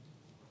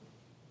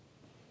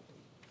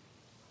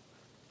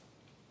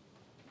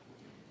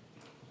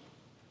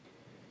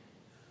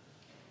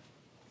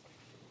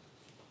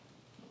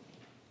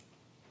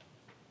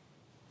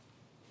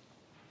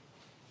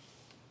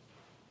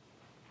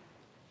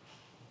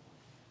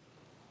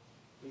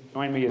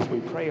 Join me as we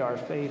pray our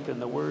faith in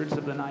the words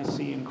of the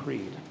Nicene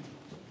Creed.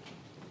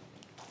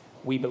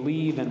 We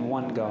believe in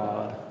one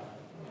God,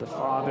 the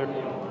Father,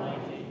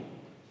 Almighty,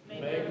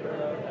 maker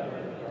of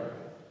heaven and earth,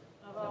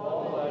 of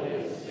all that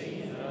is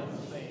seen and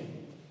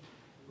unseen.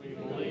 We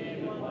believe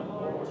in one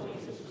Lord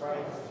Jesus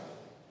Christ,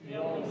 the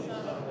only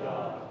Son of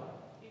God,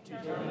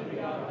 eternally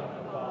begotten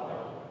of the Father,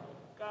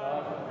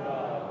 God from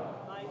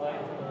God, light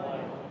from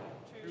light,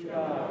 true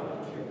God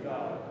from true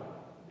God,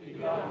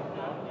 begotten,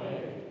 not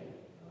made,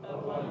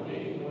 of one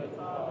being with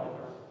Father.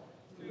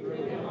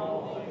 Through him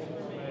all things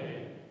were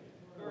made.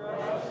 For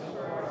us and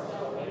for our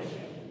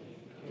salvation,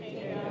 he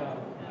came down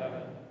from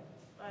heaven.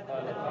 By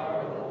the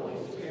power of the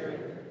Holy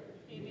Spirit,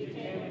 he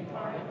became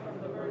incarnate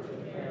from the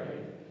Virgin Mary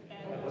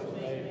and was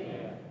made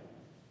man.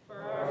 For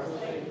our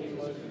sake he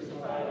was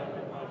crucified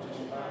under Pontius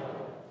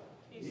Pilate.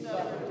 He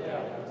suffered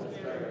death and was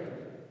buried.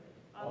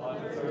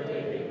 On the third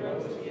day he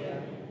rose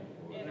again,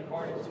 in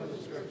accordance with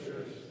the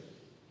Scriptures.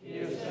 He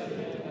ascended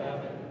into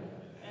heaven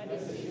and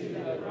is seated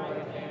at the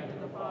right hand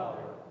of the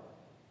Father.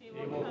 He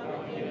will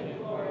come again in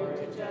glory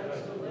to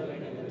judge the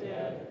living and the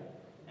dead,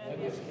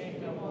 and his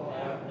kingdom will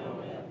have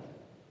no end.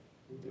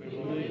 We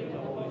believe in the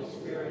Holy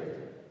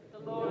Spirit, the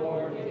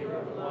Lord, giver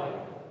of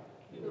life,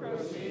 who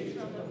proceeds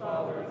from the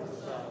Father and the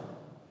Son.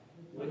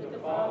 With the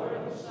Father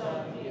and the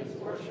Son he is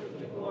worshipped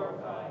and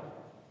glorified.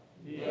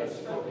 He has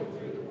spoken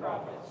through the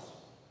prophets.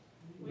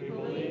 We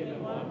believe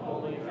in one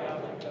holy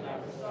Catholic and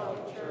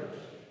Apostolic Church.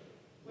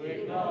 We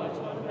acknowledge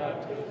one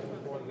baptism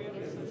for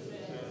forgiveness of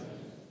sins.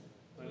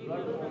 We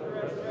look for the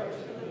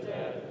resurrection of the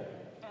dead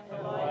and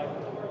the life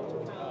of the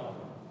world to come.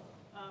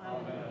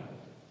 Amen.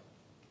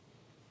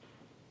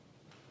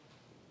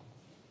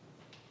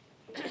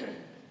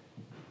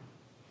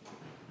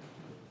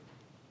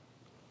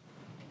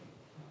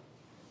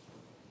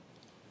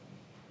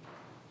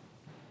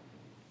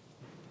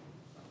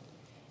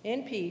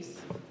 In peace,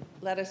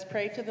 let us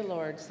pray to the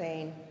Lord,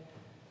 saying,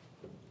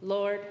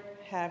 Lord,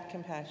 have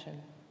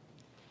compassion.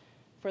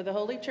 For the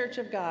holy church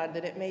of God,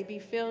 that it may be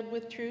filled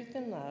with truth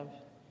and love,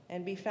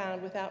 and be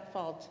found without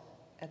fault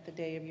at the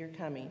day of your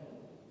coming.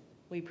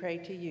 We pray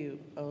to you,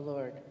 O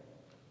Lord.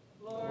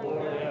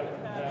 Lord, have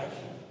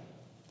compassion.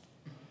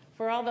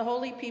 For all the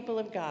holy people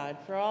of God,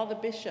 for all the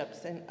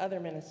bishops and other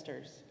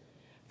ministers,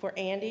 for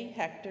Andy,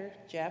 Hector,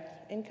 Jeff,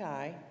 and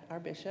Kai, our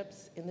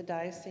bishops in the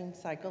diocesan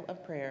cycle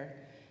of prayer,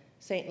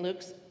 St.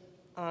 Luke's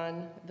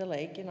on the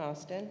Lake in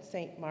Austin,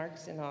 St.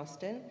 Mark's in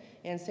Austin,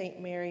 and St.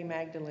 Mary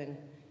Magdalene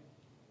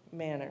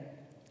Manor.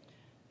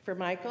 For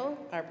Michael,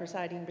 our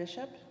presiding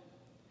bishop.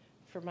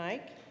 For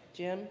Mike,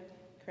 Jim,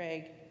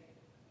 Craig,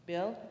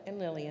 Bill, and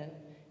Lillian,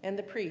 and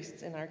the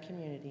priests in our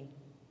community.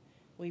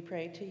 We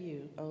pray to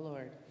you, O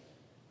Lord.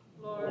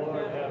 Lord,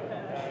 have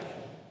compassion.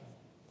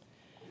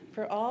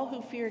 For all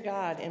who fear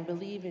God and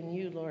believe in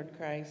you, Lord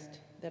Christ,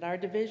 that our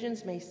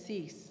divisions may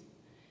cease,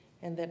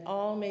 and that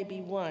all may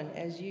be one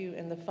as you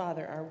and the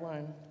Father are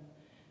one.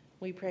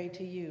 We pray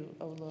to you,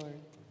 O Lord.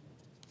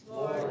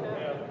 Lord,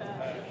 have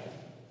compassion.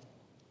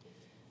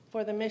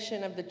 For the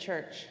mission of the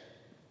church,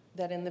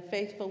 that in the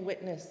faithful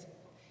witness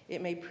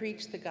it may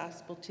preach the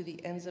gospel to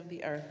the ends of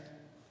the earth,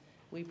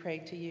 we pray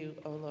to you,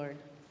 O Lord.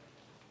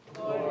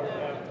 Lord,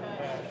 have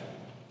compassion.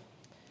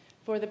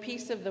 For the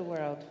peace of the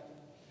world,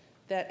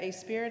 that a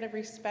spirit of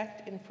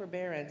respect and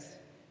forbearance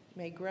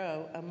may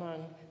grow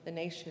among the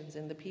nations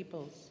and the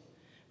peoples,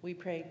 we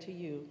pray to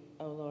you,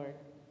 O Lord.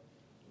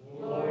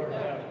 Lord,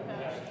 have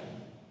compassion.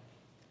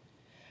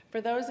 For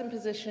those in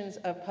positions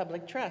of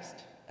public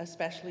trust,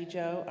 especially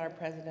Joe, our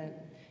president,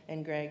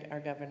 and Greg,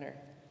 our governor,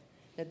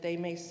 that they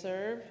may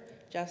serve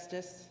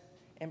justice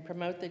and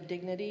promote the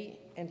dignity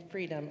and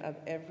freedom of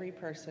every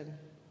person,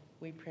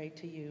 we pray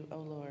to you, O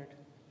Lord.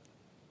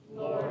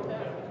 Lord,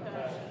 have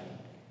compassion.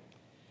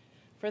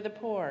 For the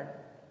poor,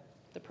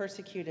 the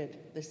persecuted,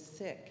 the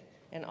sick,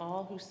 and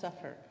all who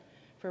suffer,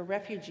 for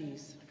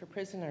refugees, for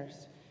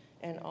prisoners,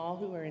 and all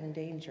who are in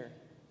danger,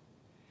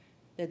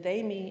 that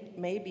they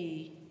may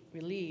be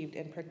relieved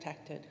and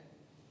protected.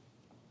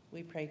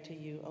 We pray to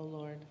you, O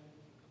Lord.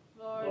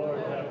 Lord,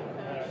 have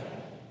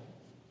compassion.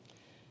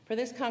 For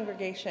this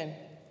congregation,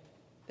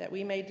 that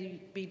we may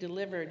be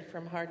delivered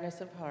from hardness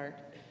of heart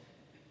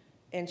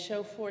and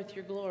show forth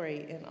your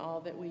glory in all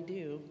that we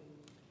do,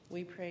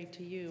 we pray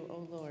to you,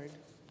 O Lord.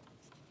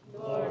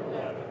 Lord,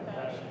 have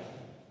compassion.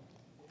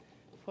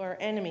 For our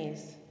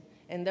enemies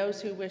and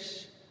those who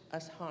wish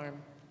us harm,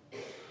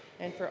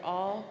 and for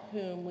all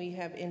whom we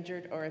have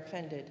injured or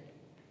offended,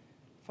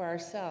 for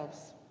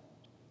ourselves,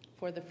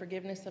 for the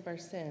forgiveness of our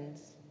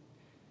sins,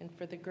 and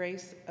for the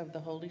grace of the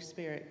Holy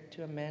Spirit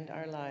to amend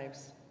our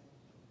lives,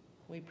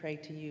 we pray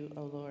to you,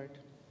 O Lord.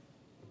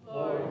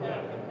 Lord,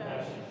 have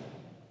compassion.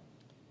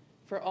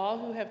 For all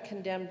who have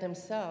condemned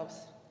themselves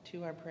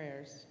to our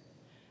prayers,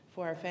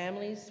 for our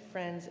families,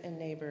 friends, and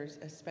neighbors,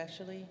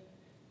 especially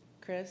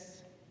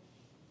Chris,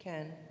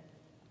 Ken,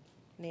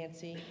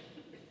 Nancy,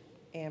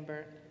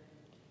 Amber,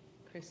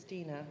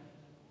 Christina,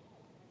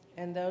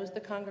 and those the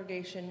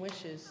congregation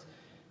wishes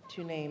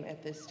to name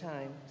at this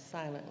time,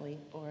 silently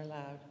or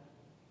aloud.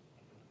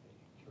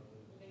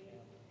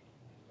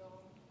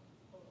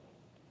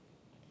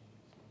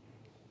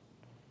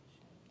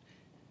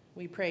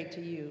 We pray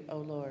to you, O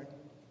Lord.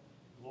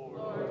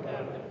 Lord,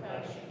 have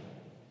compassion.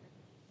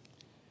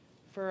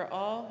 For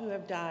all who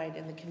have died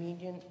in the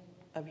communion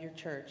of your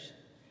church,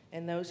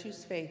 and those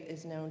whose faith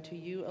is known to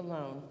you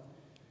alone,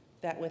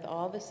 that with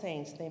all the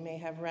saints they may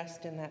have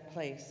rest in that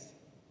place,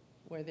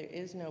 where there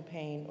is no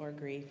pain or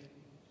grief,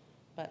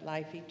 but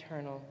life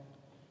eternal,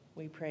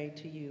 we pray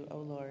to you, O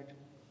Lord.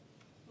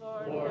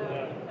 Lord,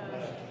 have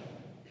compassion.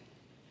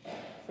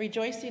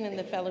 Rejoicing in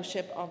the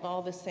fellowship of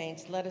all the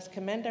saints, let us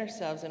commend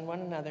ourselves and one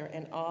another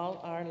and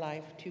all our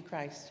life to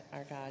Christ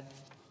our God.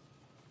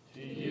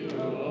 To you,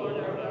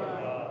 Lord, our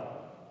God.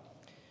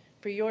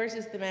 For yours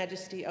is the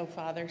majesty, O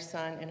Father,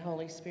 Son, and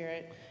Holy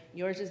Spirit.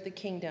 Yours is the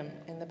kingdom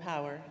and the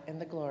power and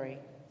the glory,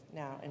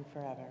 now and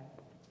forever.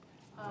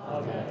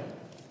 Amen.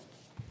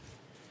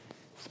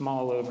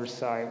 Small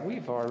oversight.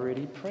 We've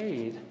already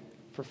prayed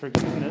for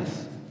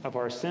forgiveness of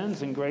our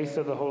sins and grace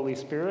of the Holy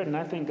Spirit, and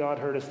I think God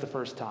heard us the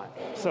first time.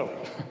 So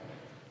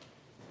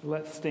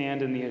let's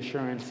stand in the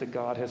assurance that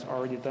God has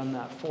already done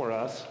that for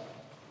us.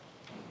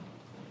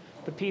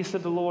 The peace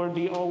of the Lord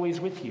be always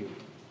with you.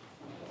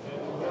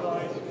 And with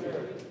thy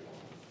spirit.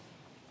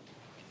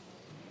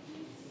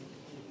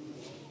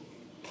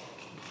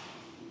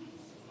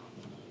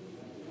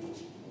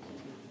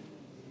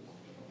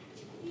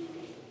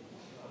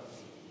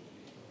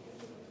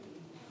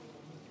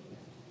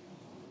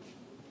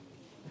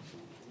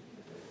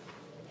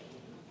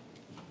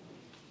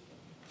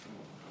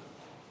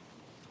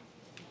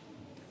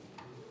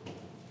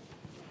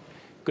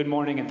 Good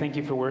morning, and thank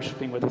you for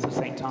worshiping with us at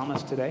St.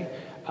 Thomas today.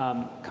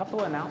 A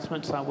couple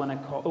announcements I want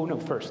to call. Oh, no,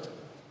 first.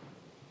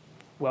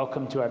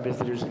 Welcome to our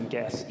visitors and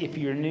guests. If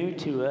you're new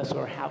to us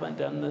or haven't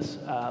done this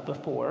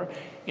before,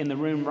 in the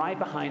room right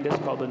behind us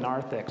called the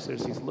narthex,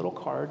 there's these little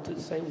cards that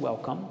say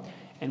welcome,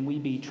 and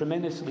we'd be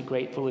tremendously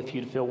grateful if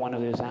you'd fill one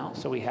of those out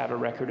so we have a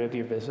record of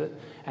your visit.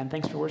 And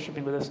thanks for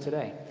worshiping with us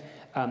today.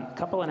 A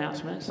couple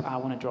announcements I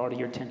want to draw to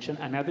your attention.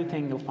 Another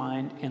thing you'll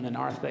find in the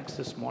narthex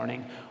this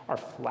morning are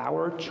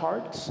flower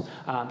charts.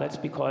 That's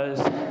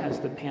because as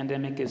the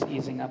pandemic is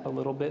easing up a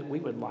little bit, we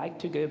would like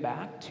to go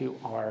back to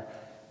our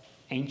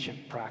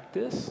ancient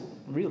practice.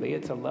 Really,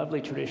 it's a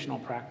lovely traditional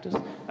practice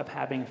of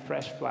having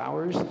fresh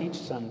flowers each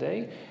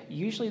Sunday.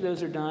 Usually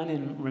those are done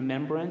in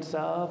remembrance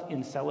of,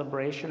 in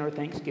celebration or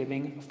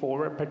thanksgiving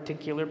for a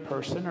particular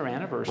person or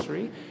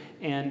anniversary.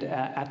 And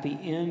at the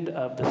end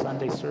of the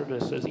Sunday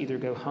service, those either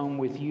go home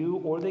with you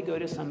or they go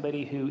to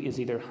somebody who is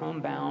either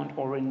homebound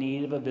or in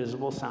need of a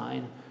visible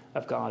sign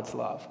of God's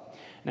love.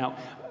 Now,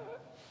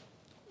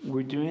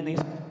 we're doing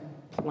these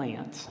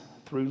plants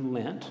through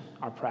Lent.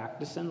 Our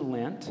practice in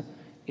Lent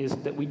is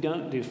that we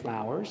don't do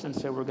flowers, and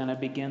so we're going to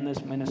begin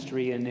this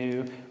ministry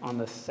anew on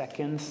the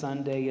second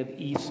Sunday of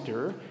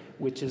Easter,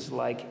 which is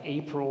like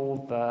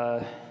April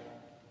the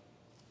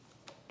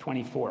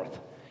 24th.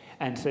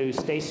 And so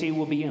Stacy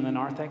will be in the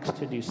narthex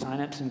to do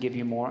signups and give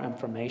you more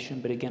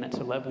information. But again, it's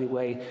a lovely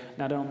way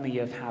not only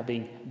of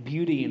having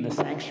beauty in the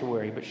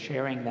sanctuary, but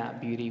sharing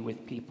that beauty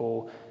with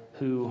people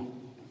who,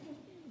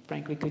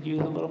 frankly, could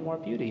use a little more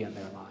beauty in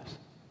their lives.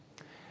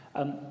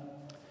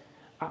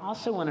 I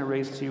also want to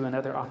raise to you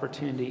another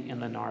opportunity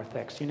in the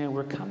narthex. You know,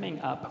 we're coming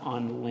up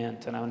on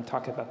Lent, and I want to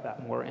talk about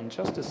that more in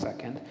just a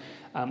second.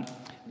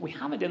 We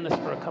haven't done this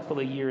for a couple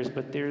of years,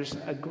 but there's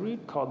a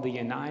group called the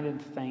United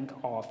Thank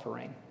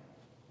Offering.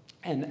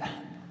 And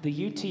the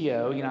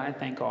UTO, United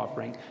Thank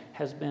Offering,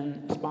 has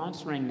been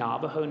sponsoring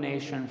Navajo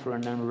Nation for a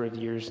number of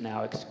years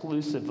now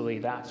exclusively.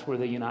 That's where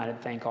the United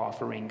Thank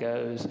Offering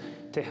goes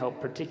to help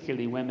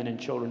particularly women and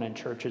children in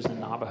churches in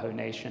Navajo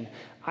Nation.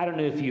 I don't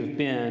know if you've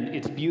been.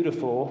 It's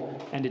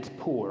beautiful and it's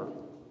poor,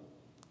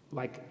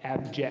 like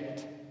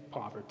abject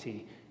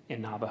poverty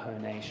in Navajo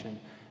Nation.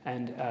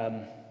 And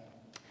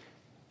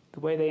the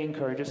way they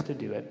encourage us to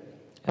do it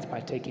is by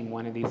taking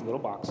one of these little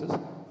boxes.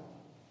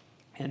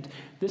 And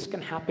this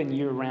can happen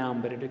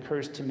year-round, but it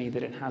occurs to me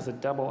that it has a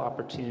double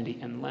opportunity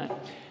in Lent.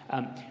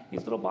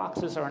 These little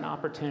boxes are an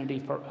opportunity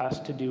for us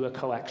to do a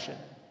collection.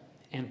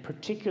 And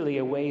particularly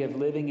a way of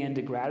living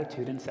into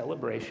gratitude and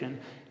celebration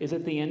is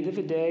at the end of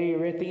the day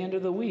or at the end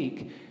of the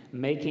week,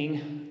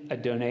 making a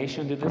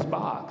donation to this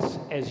box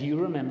as you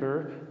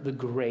remember the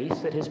grace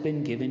that has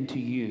been given to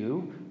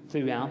you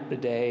throughout the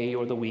day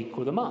or the week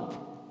or the month.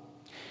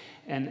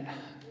 And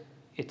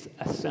it's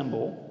a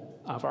symbol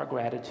of our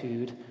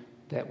gratitude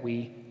that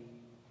we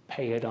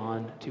pay it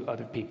on to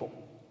other people.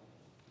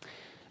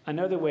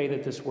 Another way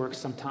that this works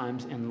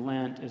sometimes in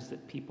Lent is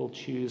that people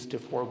choose to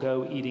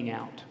forego eating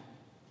out.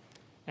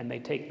 And they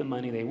take the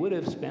money they would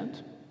have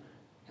spent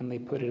and they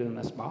put it in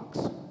this box,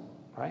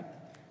 right?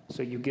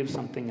 So you give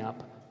something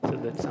up so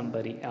that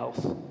somebody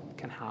else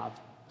can have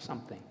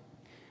something.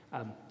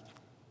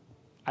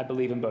 I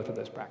believe in both of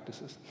those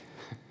practices.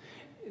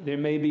 There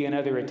may be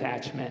another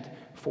attachment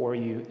for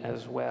you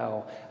as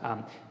well.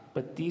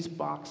 But these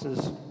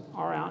boxes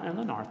are out in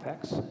the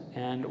narthex,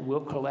 and we'll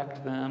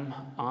collect them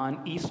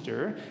on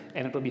Easter,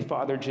 and it'll be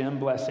Father Jim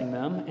blessing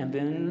them, and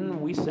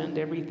then we send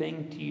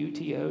everything to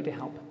UTO to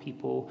help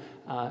people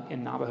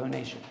in Navajo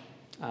Nation.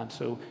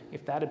 So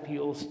if that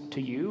appeals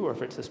to you, or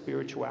if it's a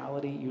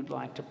spirituality you'd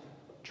like to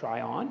try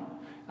on,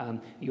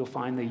 you'll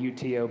find the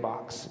UTO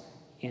box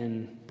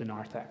in the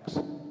narthex.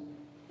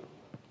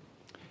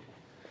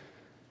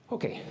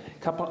 Okay, a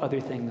couple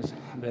other things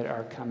that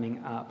are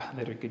coming up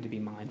that are good to be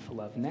mindful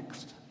of.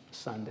 Next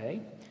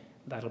Sunday,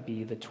 that'll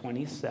be the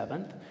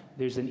 27th.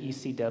 There's an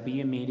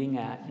ECW meeting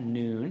at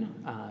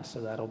noon,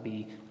 so that'll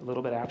be a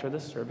little bit after the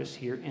service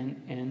here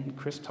in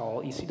Christ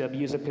Hall.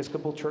 ECW is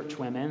Episcopal Church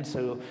Women,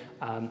 so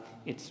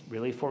it's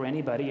really for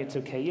anybody. It's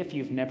okay if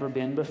you've never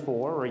been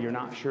before or you're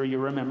not sure you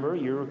remember.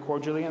 You're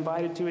cordially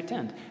invited to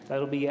attend.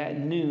 That'll be at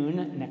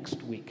noon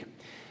next week.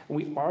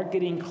 We are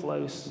getting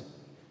close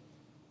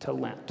to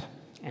Lent.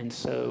 And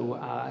so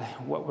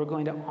what we're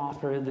going to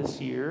offer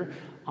this year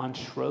on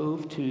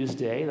Shrove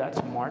Tuesday,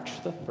 that's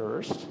March the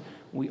 1st,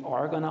 we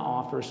are going to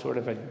offer sort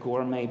of a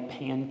gourmet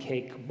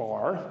pancake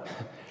bar.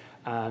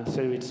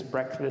 So it's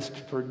breakfast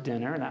for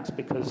dinner. That's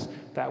because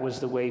that was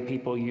the way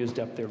people used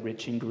up their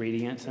rich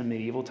ingredients in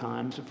medieval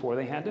times before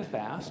they had to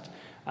fast.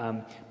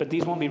 But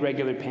these won't be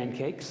regular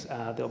pancakes.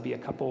 There'll be a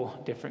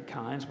couple different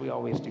kinds. We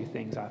always do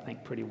things, I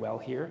think, pretty well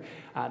here.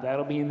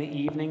 That'll be in the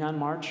evening on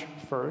March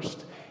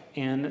 1st.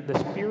 And the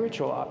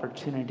spiritual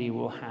opportunity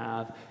we'll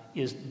have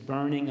is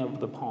burning of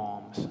the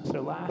palms.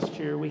 So last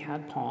year we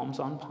had palms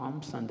on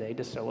Palm Sunday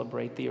to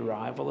celebrate the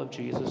arrival of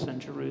Jesus in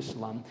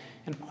Jerusalem.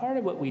 And part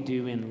of what we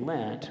do in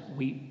Lent,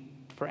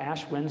 for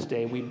Ash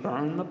Wednesday, we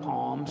burn the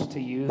palms to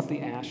use the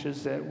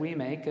ashes that we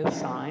make as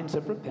signs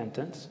of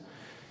repentance.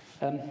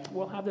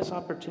 We'll have this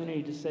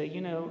opportunity to say,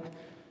 you know,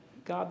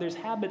 God, there's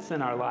habits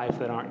in our life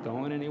that aren't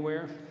going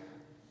anywhere,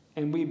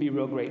 and we'd be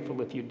real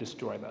grateful if you'd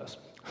destroy those.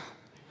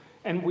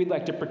 And we'd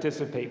like to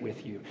participate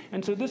with you.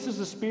 And so this is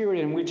the spirit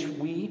in which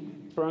we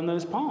burn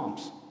those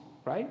palms,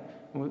 right?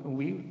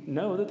 We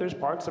know that there's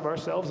parts of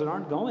ourselves that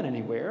aren't going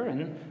anywhere,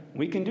 and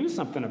we can do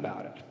something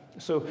about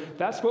it. So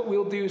that's what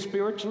we'll do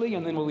spiritually,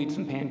 and then we'll eat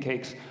some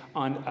pancakes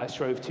on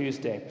Shrove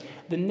Tuesday.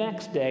 The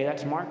next day,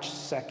 that's March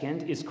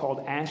 2nd, is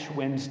called Ash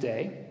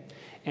Wednesday.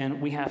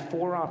 And we have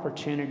 4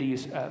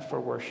 opportunities for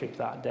worship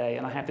that day.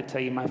 And I have to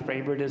tell you, my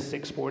favorite is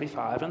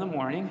 6:45 in the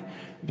morning,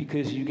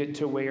 because you get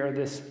to wear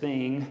this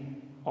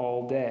thing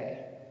all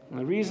day. And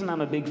the reason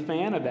I'm a big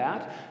fan of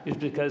that is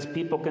because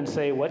people can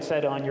say, "What's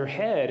that on your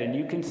head?" And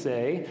you can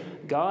say,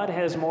 "God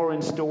has more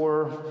in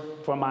store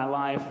for my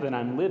life than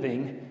I'm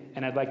living,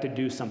 and I'd like to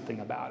do something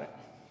about it."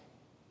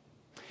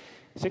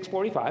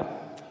 6:45,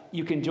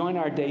 you can join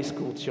our day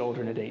school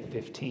children at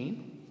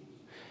 8:15.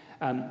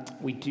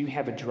 We do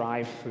have a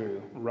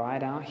drive-through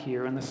right out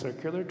here in the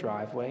circular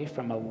driveway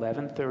from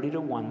 11:30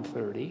 to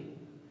 1:30.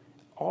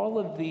 All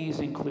of these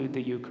include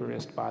the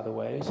Eucharist, by the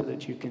way, so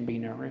that you can be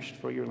nourished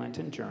for your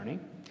Lenten journey.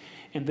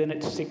 And then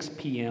at 6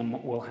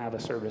 p.m., we'll have a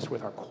service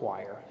with our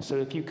choir. So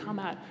if you come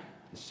at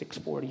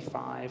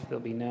 6:45, there'll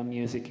be no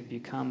music. If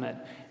you come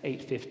at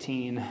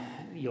 8:15,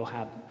 you'll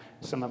have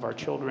some of our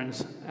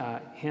children's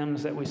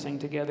hymns that we sing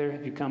together.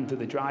 If you come to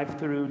the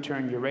drive-through,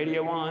 turn your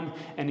radio on.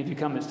 And if you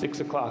come at 6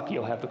 o'clock,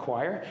 you'll have the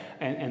choir.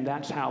 And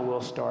that's how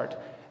we'll start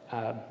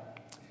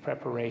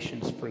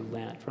preparations for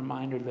Lent.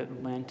 Reminder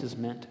that Lent is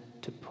meant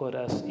to put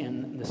us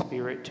in the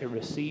Spirit to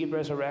receive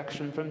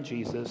resurrection from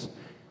Jesus.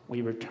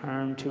 We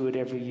return to it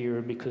every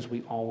year because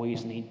we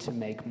always need to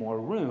make more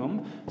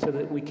room so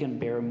that we can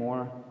bear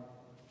more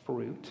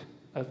fruit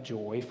of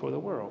joy for the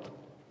world.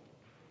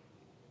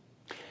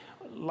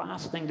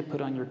 Last thing to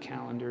put on your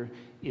calendar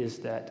is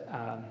that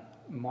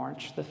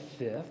March the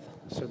 5th,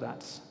 so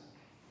that's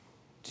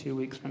 2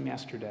 weeks from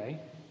yesterday,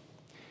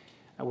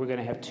 we're going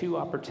to have 2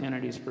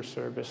 opportunities for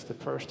service. The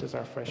first is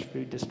our fresh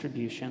food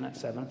distribution at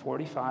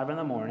 7:45 in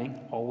the morning,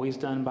 always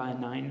done by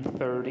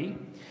 9:30.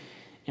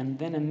 And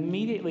then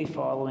immediately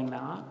following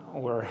that,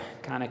 or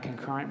kind of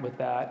concurrent with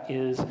that,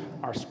 is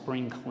our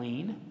spring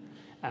clean.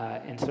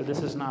 And so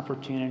this is an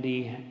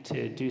opportunity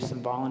to do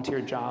some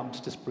volunteer jobs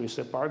to spruce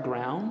up our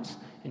grounds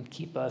and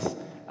keep us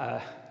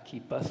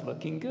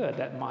looking good.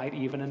 That might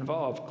even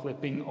involve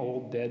clipping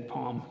old dead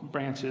palm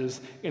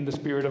branches in the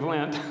spirit of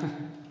Lent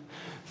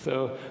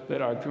so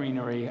that our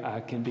greenery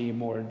can be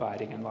more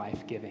inviting and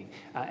life-giving.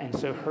 And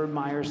so Herb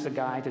Meyer's the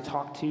guy to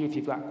talk to if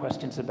you've got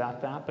questions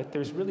about that. But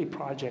there's really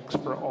projects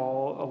for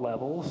all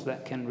levels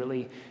that can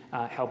really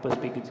help us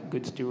be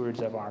good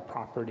stewards of our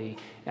property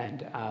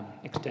and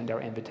extend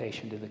our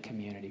invitation to the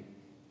community.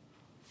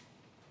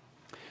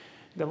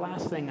 The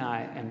last thing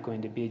I am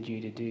going to bid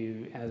you to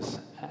do as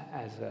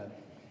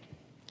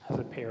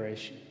a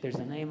parish, there's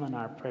a name on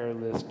our prayer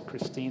list,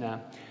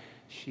 Christina.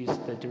 She's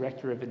the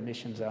director of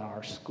admissions at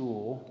our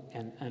school,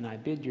 and I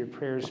bid your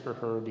prayers for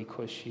her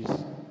because she's,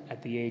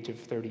 at the age of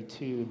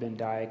 32, been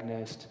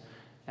diagnosed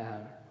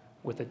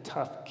with a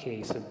tough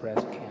case of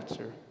breast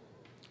cancer.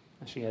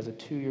 She has a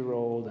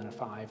 2-year-old and a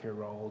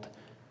 5-year-old,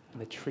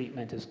 and the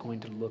treatment is going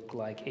to look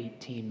like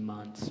 18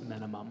 months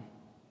minimum.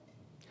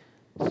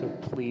 So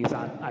please,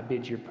 I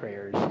bid your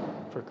prayers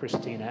for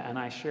Christina, and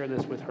I share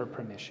this with her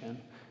permission.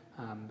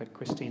 But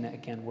Christina,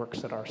 again,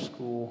 works at our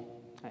school.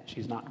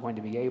 She's not going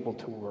to be able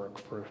to work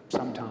for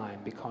some time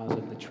because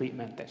of the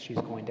treatment that she's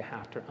going to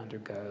have to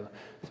undergo.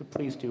 So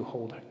please do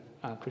hold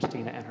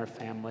Christina and her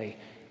family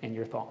in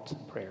your thoughts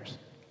and prayers.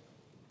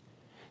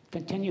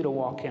 Continue to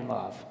walk in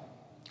love,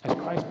 as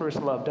Christ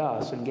first loved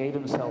us and gave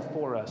himself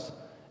for us,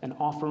 an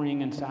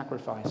offering and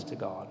sacrifice to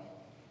God.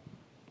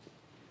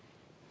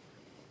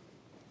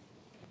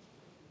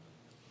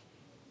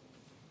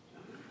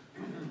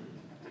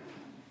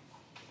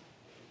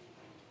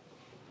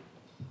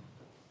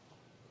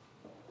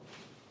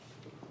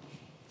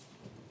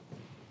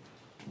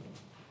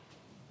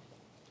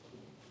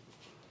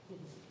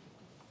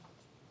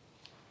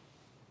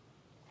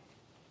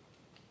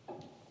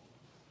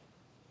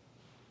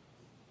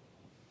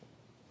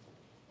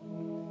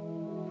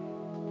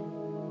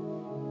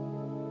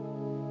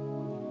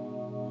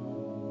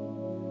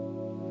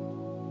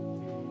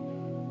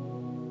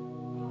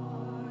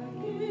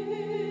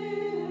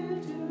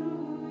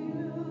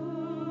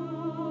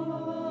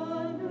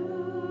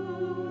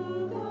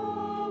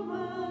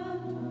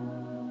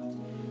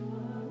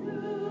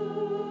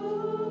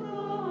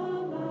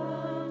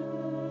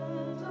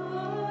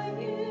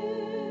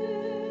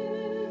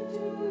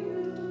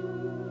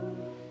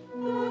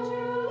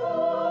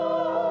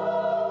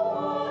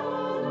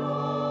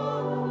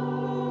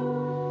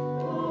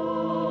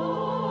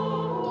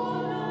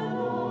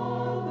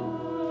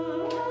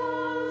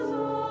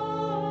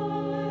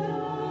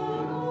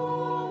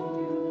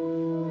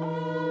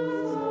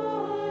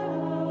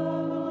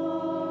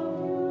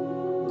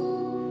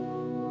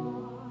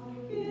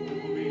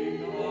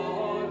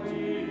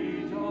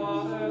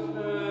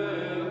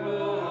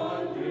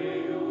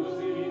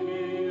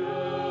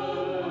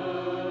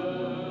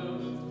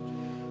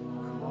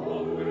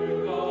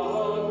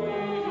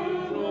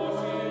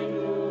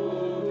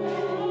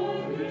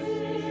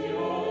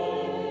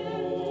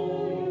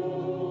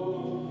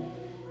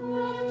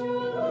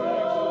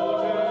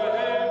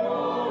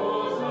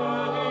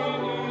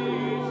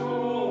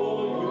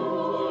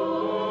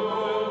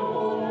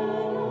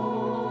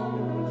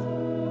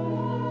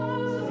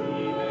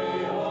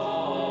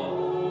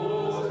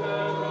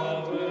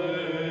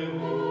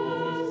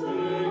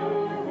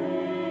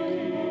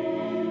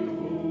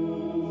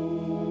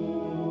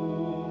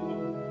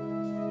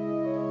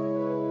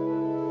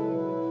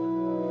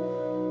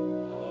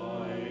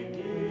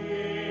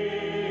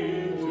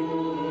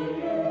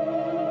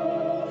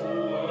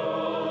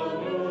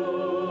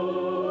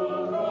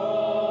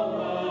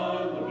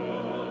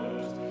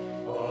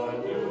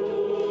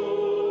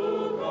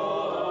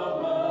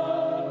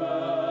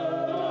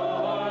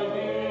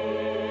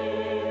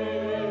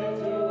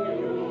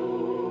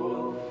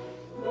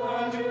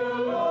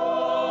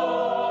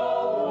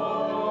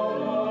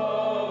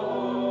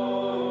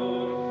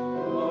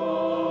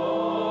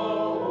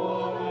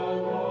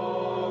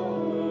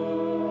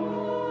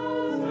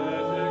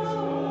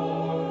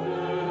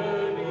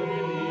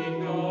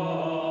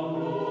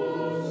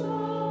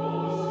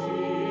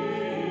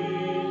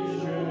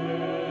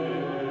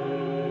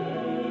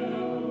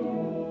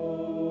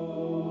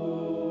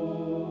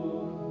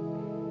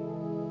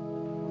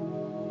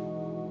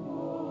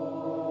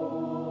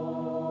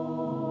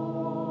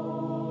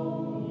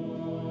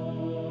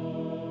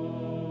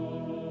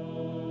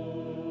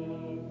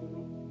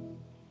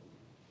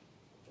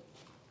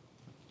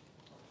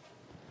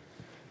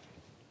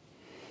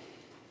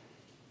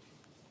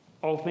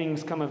 All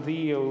things come of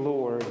thee, O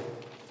Lord.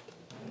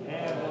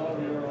 And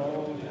of your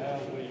own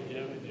have we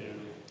given you.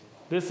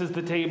 This is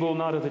the table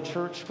not of the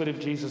church, but of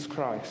Jesus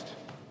Christ.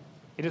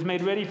 It is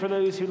made ready for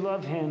those who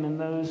love him and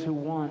those who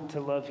want to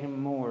love him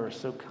more.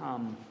 So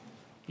come,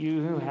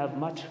 you who have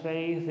much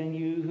faith and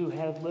you who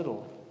have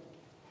little.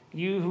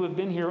 You who have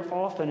been here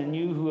often and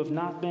you who have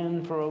not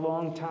been for a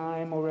long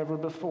time or ever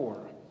before.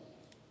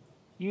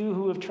 You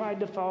who have tried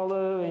to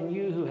follow and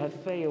you who have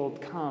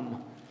failed,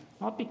 come.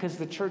 Not because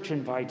the church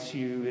invites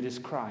you, it is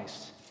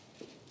Christ.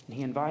 And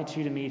he invites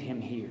you to meet him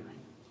here.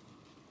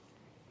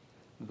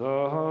 The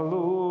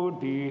Lord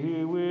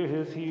be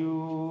with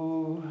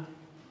you.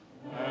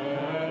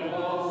 And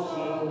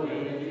also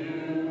with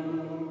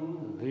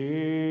you.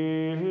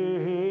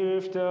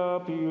 Lift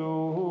up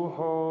your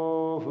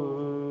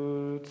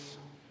hearts.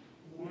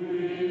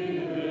 We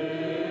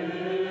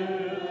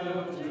lift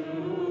up to the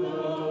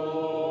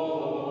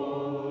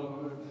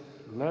Lord.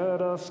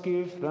 Let us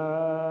give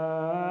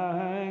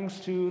thanks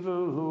to the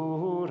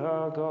Lord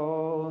our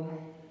God.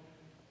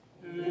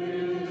 It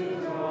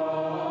is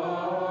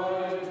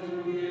right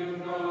to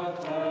give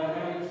God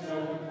thanks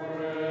and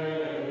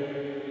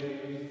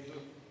praise.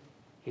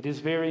 It is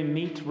very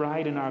meet,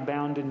 right, and our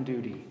bounden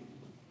duty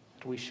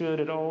that we should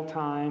at all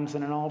times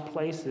and in all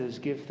places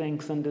give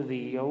thanks unto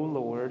thee, O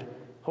Lord,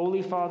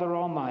 Holy Father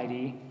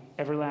Almighty,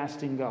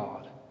 everlasting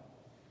God.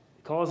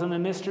 Because in the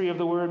mystery of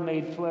the Word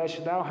made flesh,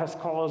 thou hast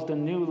caused a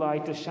new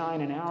light to shine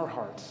in our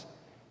hearts,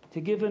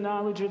 to give the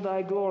knowledge of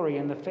thy glory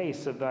in the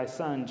face of thy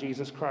Son,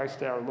 Jesus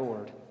Christ our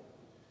Lord.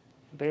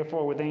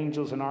 Therefore, with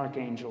angels and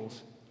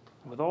archangels,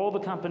 and with all the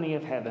company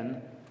of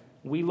heaven,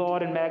 we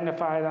laud and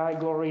magnify thy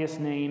glorious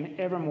name,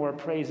 evermore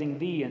praising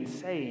thee and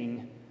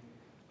saying,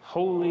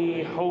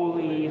 Holy,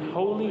 holy,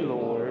 holy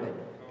Lord,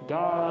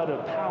 God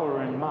of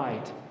power and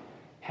might,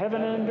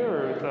 heaven and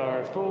earth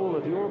are full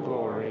of your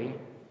glory.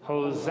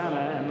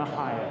 Hosanna in the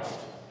highest.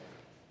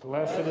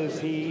 Blessed is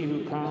he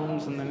who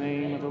comes in the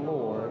name of the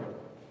Lord.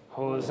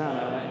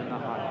 Hosanna in the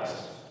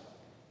highest.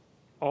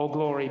 All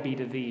glory be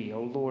to thee,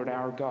 O Lord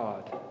our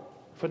God,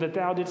 for that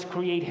thou didst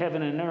create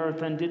heaven and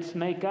earth, and didst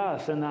make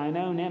us in thine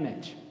own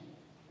image,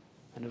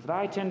 and of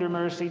thy tender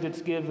mercy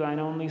didst give thine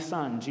only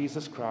Son,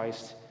 Jesus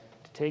Christ,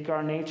 to take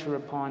our nature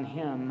upon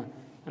him,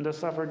 and to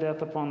suffer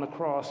death upon the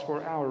cross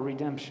for our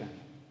redemption.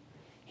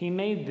 He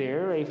made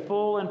there a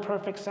full and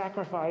perfect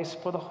sacrifice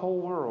for the whole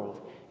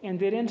world, and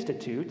did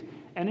institute,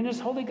 and in his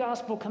holy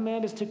gospel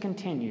command us to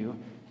continue,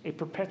 a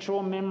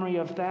perpetual memory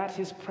of that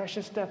his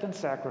precious death and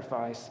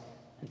sacrifice,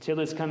 until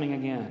his coming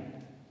again.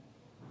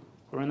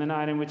 For in the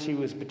night in which he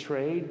was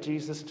betrayed,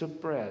 Jesus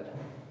took bread.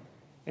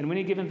 And when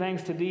he had given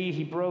thanks to thee,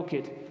 he broke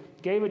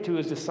it, gave it to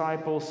his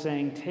disciples,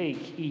 saying,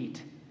 Take,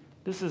 eat.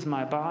 This is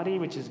my body,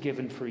 which is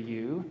given for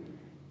you.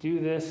 Do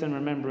this in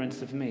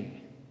remembrance of me.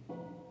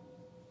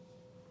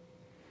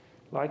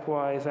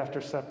 Likewise, after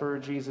supper,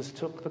 Jesus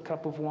took the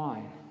cup of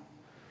wine.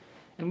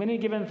 And when he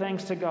had given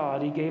thanks to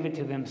God, he gave it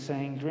to them,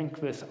 saying, Drink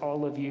this,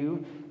 all of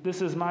you.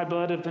 This is my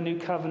blood of the new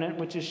covenant,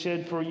 which is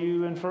shed for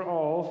you and for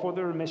all for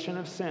the remission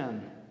of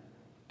sin.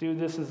 Do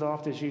this as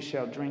oft as you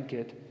shall drink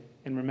it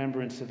in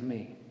remembrance of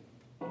me.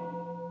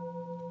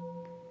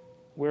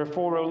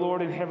 Wherefore, O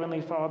Lord and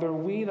heavenly Father,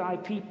 we thy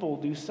people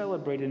do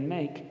celebrate and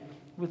make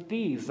with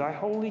these thy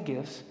holy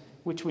gifts,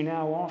 which we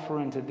now offer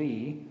unto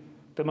thee,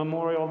 the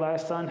memorial thy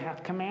Son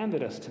hath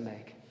commanded us to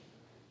make,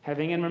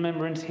 having in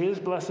remembrance his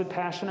blessed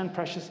passion and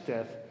precious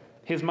death,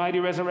 his mighty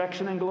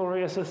resurrection and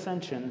glorious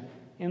ascension,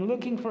 in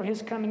looking for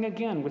his coming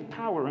again with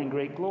power and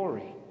great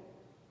glory.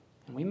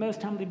 And we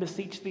most humbly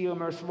beseech thee, O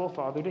merciful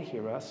Father, to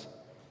hear us,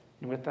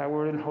 and with thy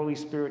word and Holy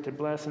Spirit to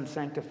bless and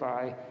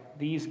sanctify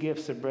these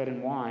gifts of bread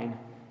and wine,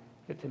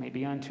 that they may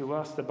be unto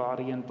us the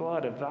body and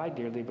blood of thy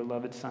dearly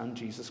beloved Son,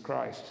 Jesus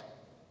Christ.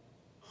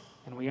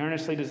 And we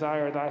earnestly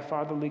desire thy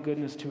fatherly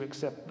goodness to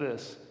accept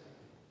this,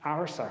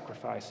 our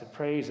sacrifice of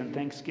praise and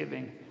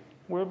thanksgiving,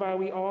 whereby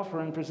we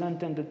offer and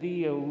present unto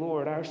thee, O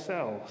Lord,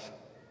 ourselves,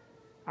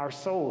 our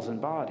souls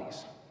and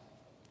bodies.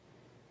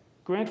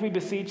 Grant, we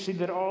beseech thee,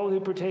 that all who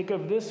partake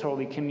of this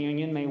holy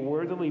communion may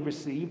worthily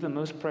receive the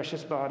most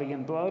precious body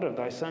and blood of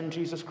thy Son,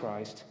 Jesus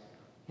Christ,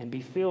 and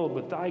be filled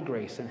with thy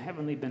grace and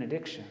heavenly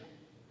benediction.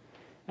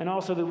 And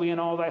also that we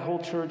and all thy whole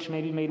church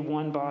may be made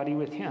one body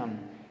with him,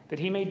 that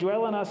he may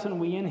dwell in us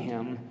and we in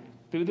him,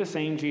 through the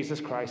same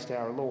Jesus Christ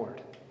our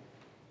Lord.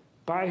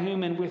 By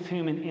whom and with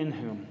whom and in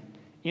whom,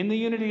 in the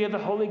unity of the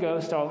Holy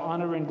Ghost, all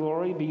honor and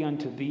glory be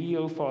unto thee,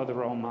 O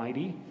Father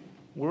Almighty,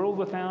 world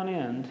without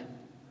end.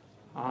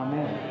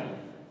 Amen.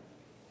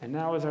 And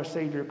now, as our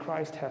Savior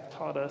Christ hath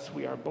taught us,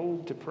 we are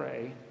bold to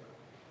pray,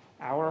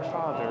 Our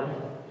Father,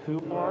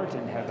 who art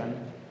in heaven,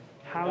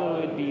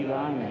 hallowed be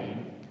thy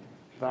name.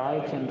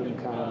 Thy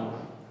kingdom come,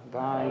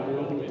 thy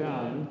will be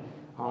done,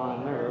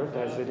 on earth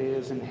as it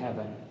is in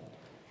heaven.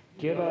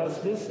 Give us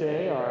this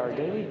day our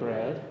daily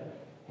bread,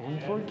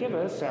 and forgive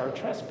us our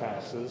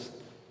trespasses,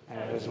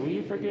 as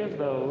we forgive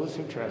those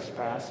who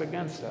trespass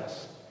against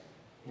us.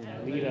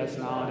 And lead us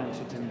not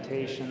into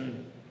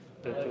temptation,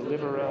 but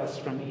deliver us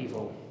from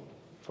evil.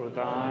 For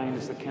thine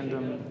is the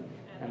kingdom,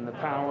 and the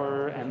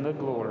power and the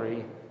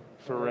glory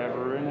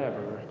forever and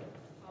ever.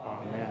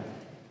 Amen.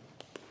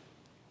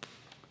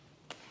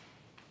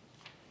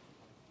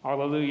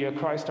 Alleluia,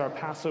 Christ our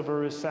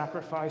Passover is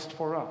sacrificed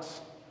for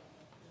us.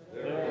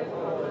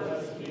 Therefore, let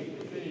us keep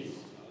the feast.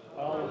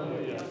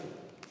 Alleluia.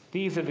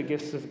 These are the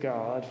gifts of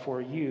God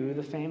for you,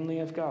 the family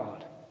of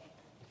God.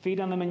 Feed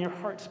on them in your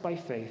hearts by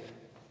faith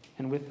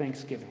and with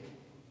thanksgiving.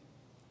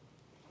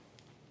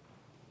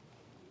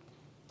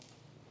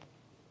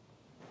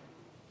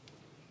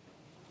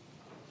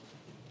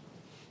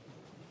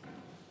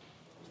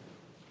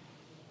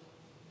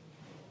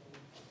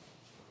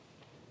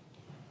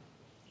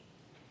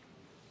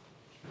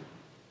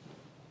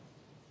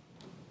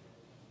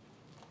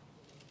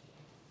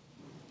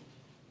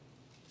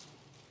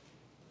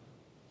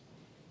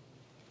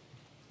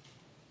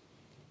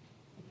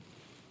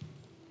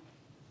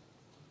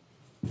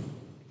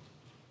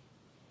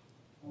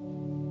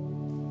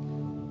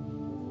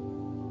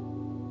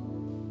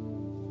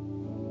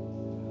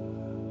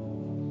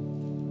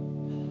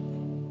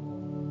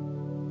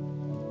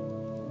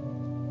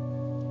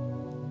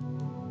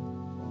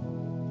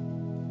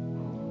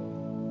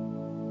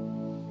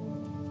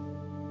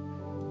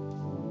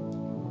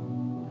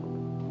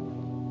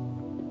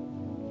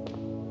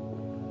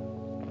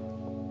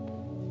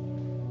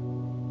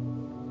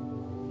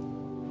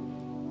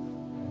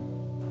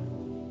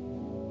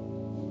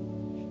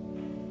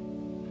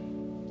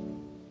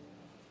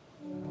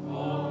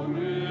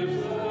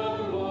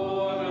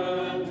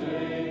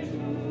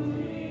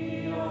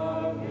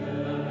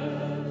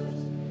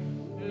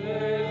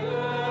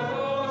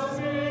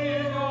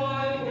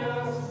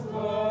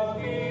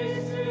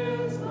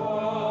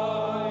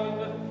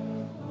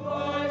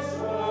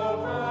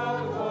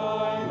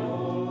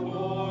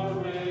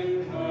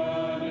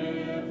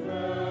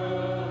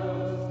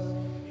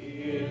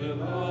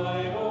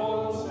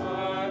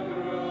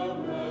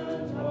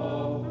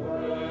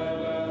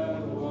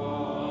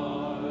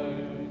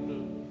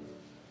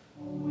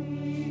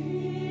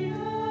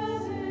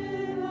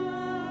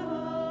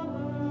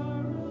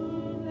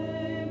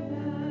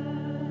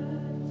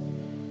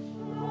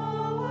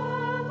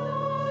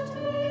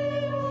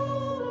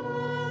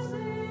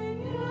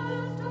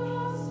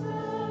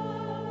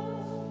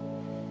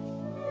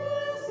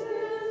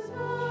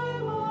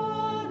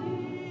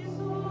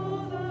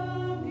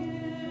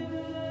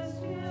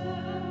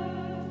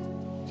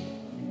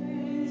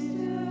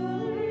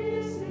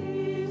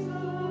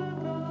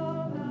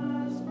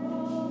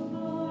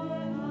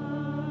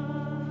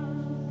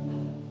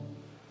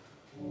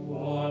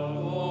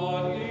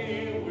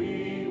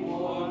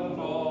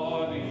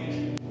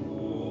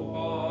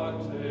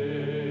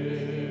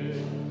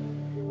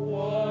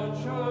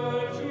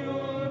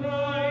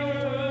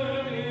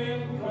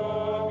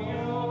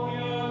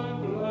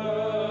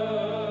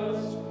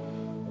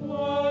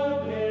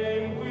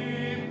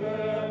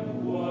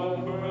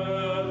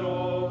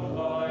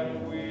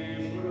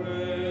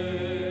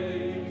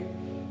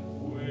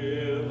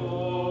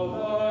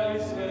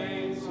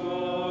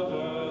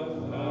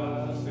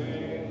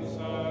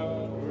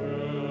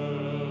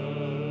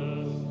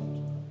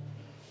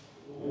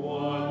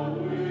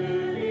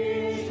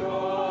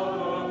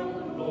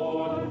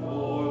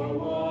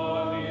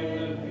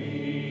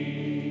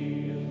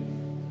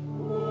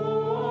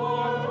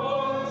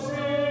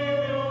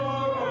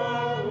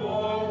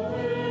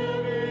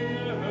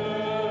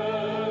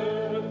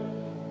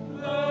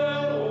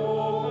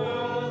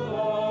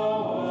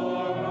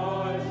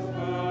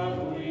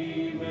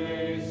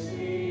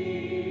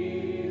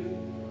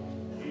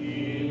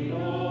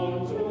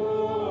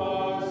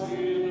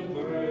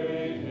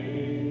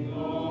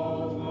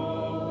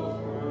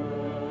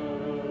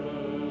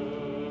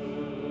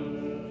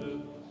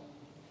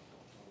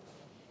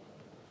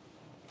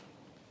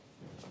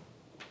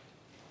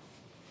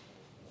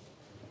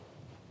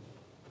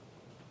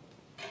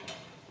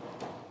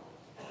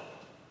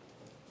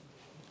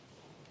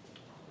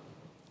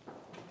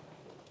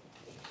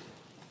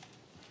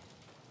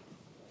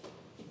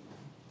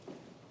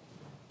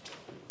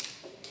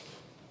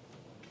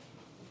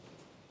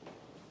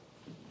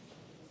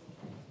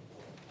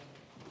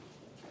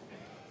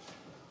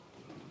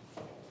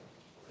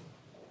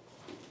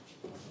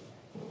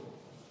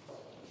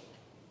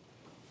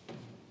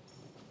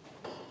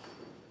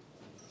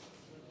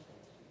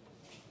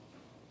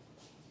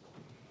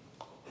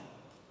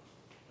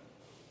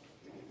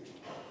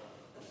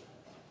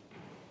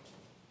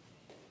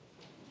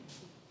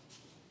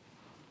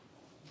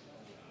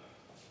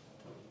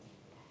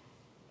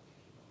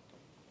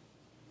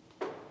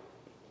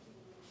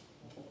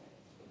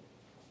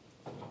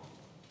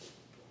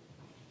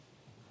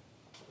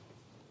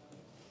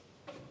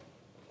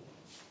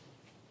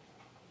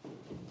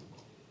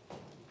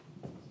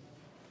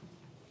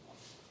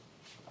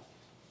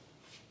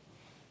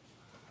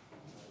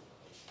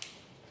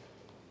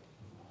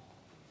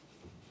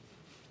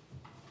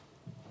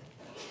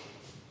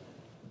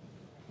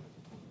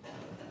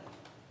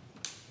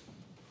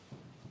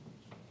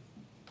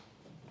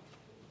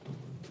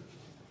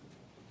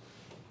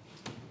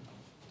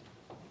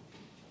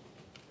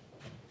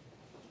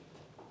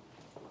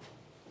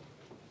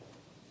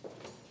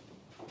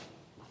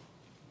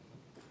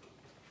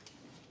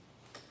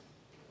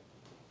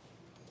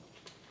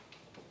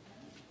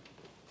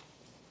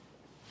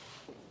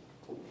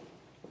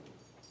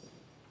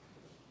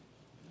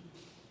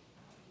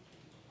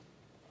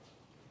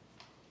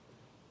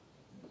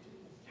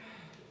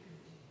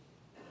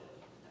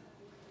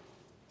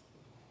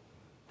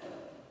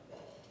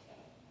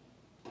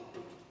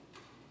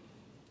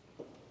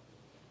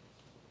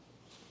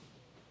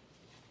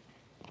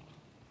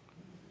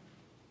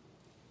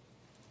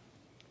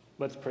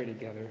 Let's pray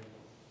together.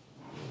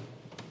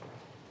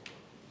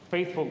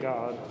 Faithful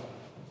God,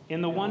 in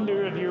the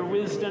wonder of your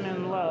wisdom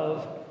and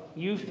love,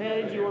 you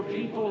fed your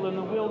people in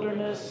the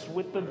wilderness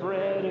with the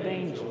bread of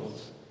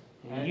angels,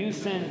 and you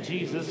sent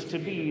Jesus to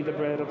be the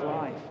bread of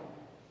life.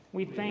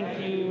 We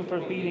thank you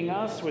for feeding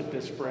us with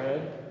this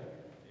bread.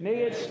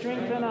 May it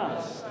strengthen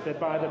us that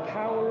by the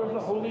power of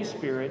the Holy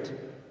Spirit,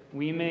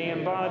 we may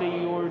embody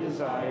your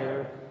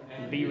desire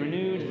and be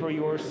renewed for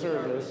your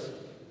service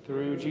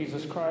through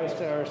Jesus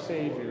Christ our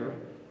Savior.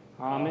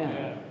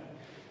 Amen.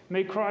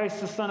 May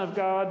Christ, the Son of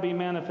God, be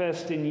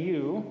manifest in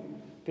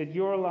you, that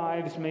your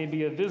lives may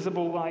be a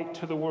visible light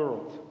to the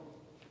world.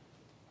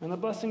 And the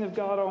blessing of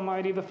God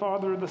Almighty, the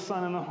Father, the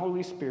Son, and the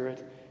Holy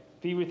Spirit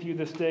be with you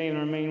this day and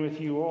remain with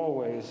you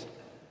always.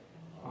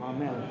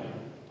 Amen.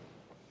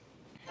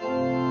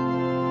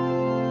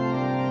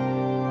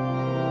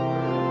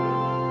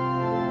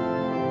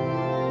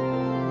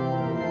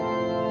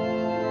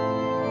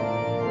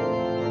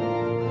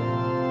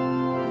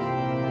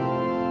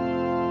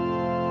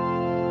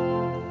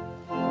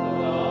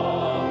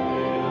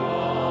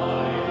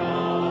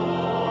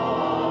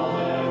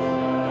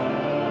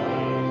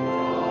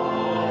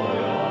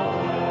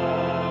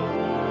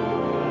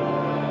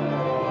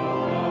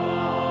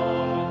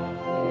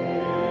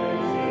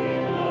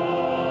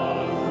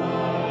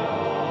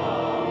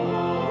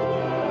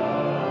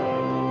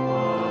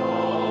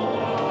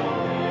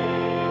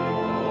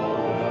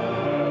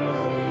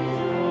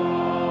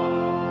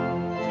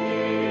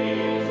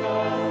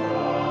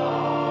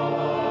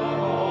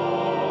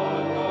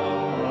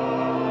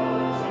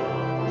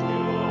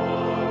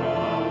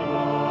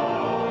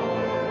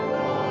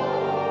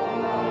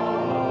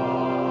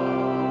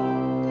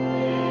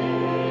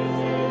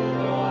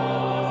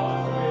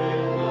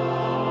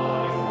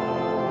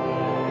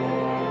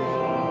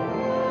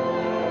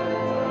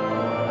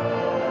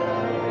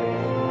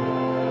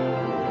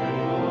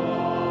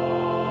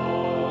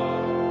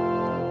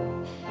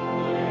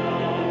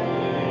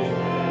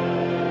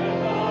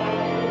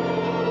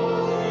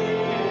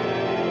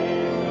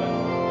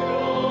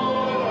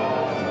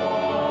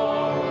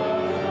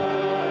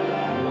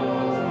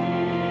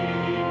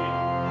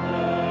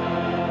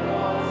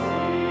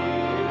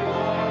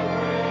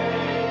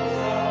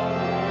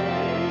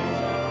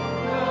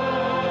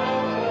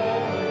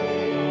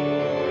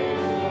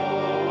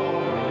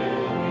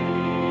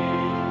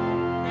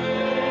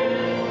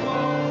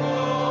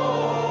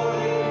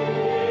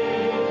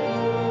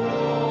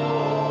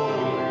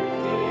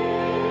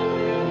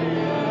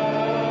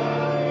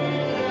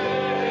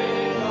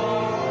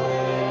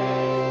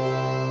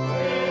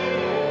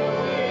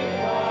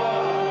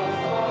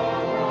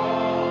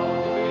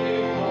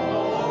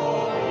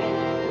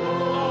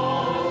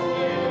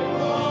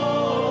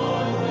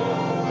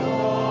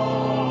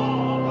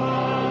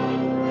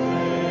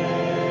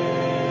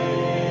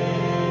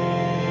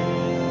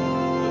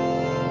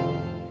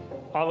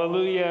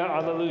 Alleluia,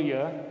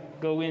 alleluia.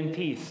 Go in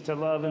peace to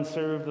love and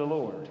serve the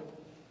Lord.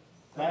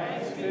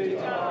 Thanks be to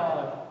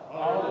God.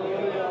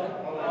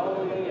 Alleluia,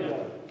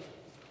 alleluia.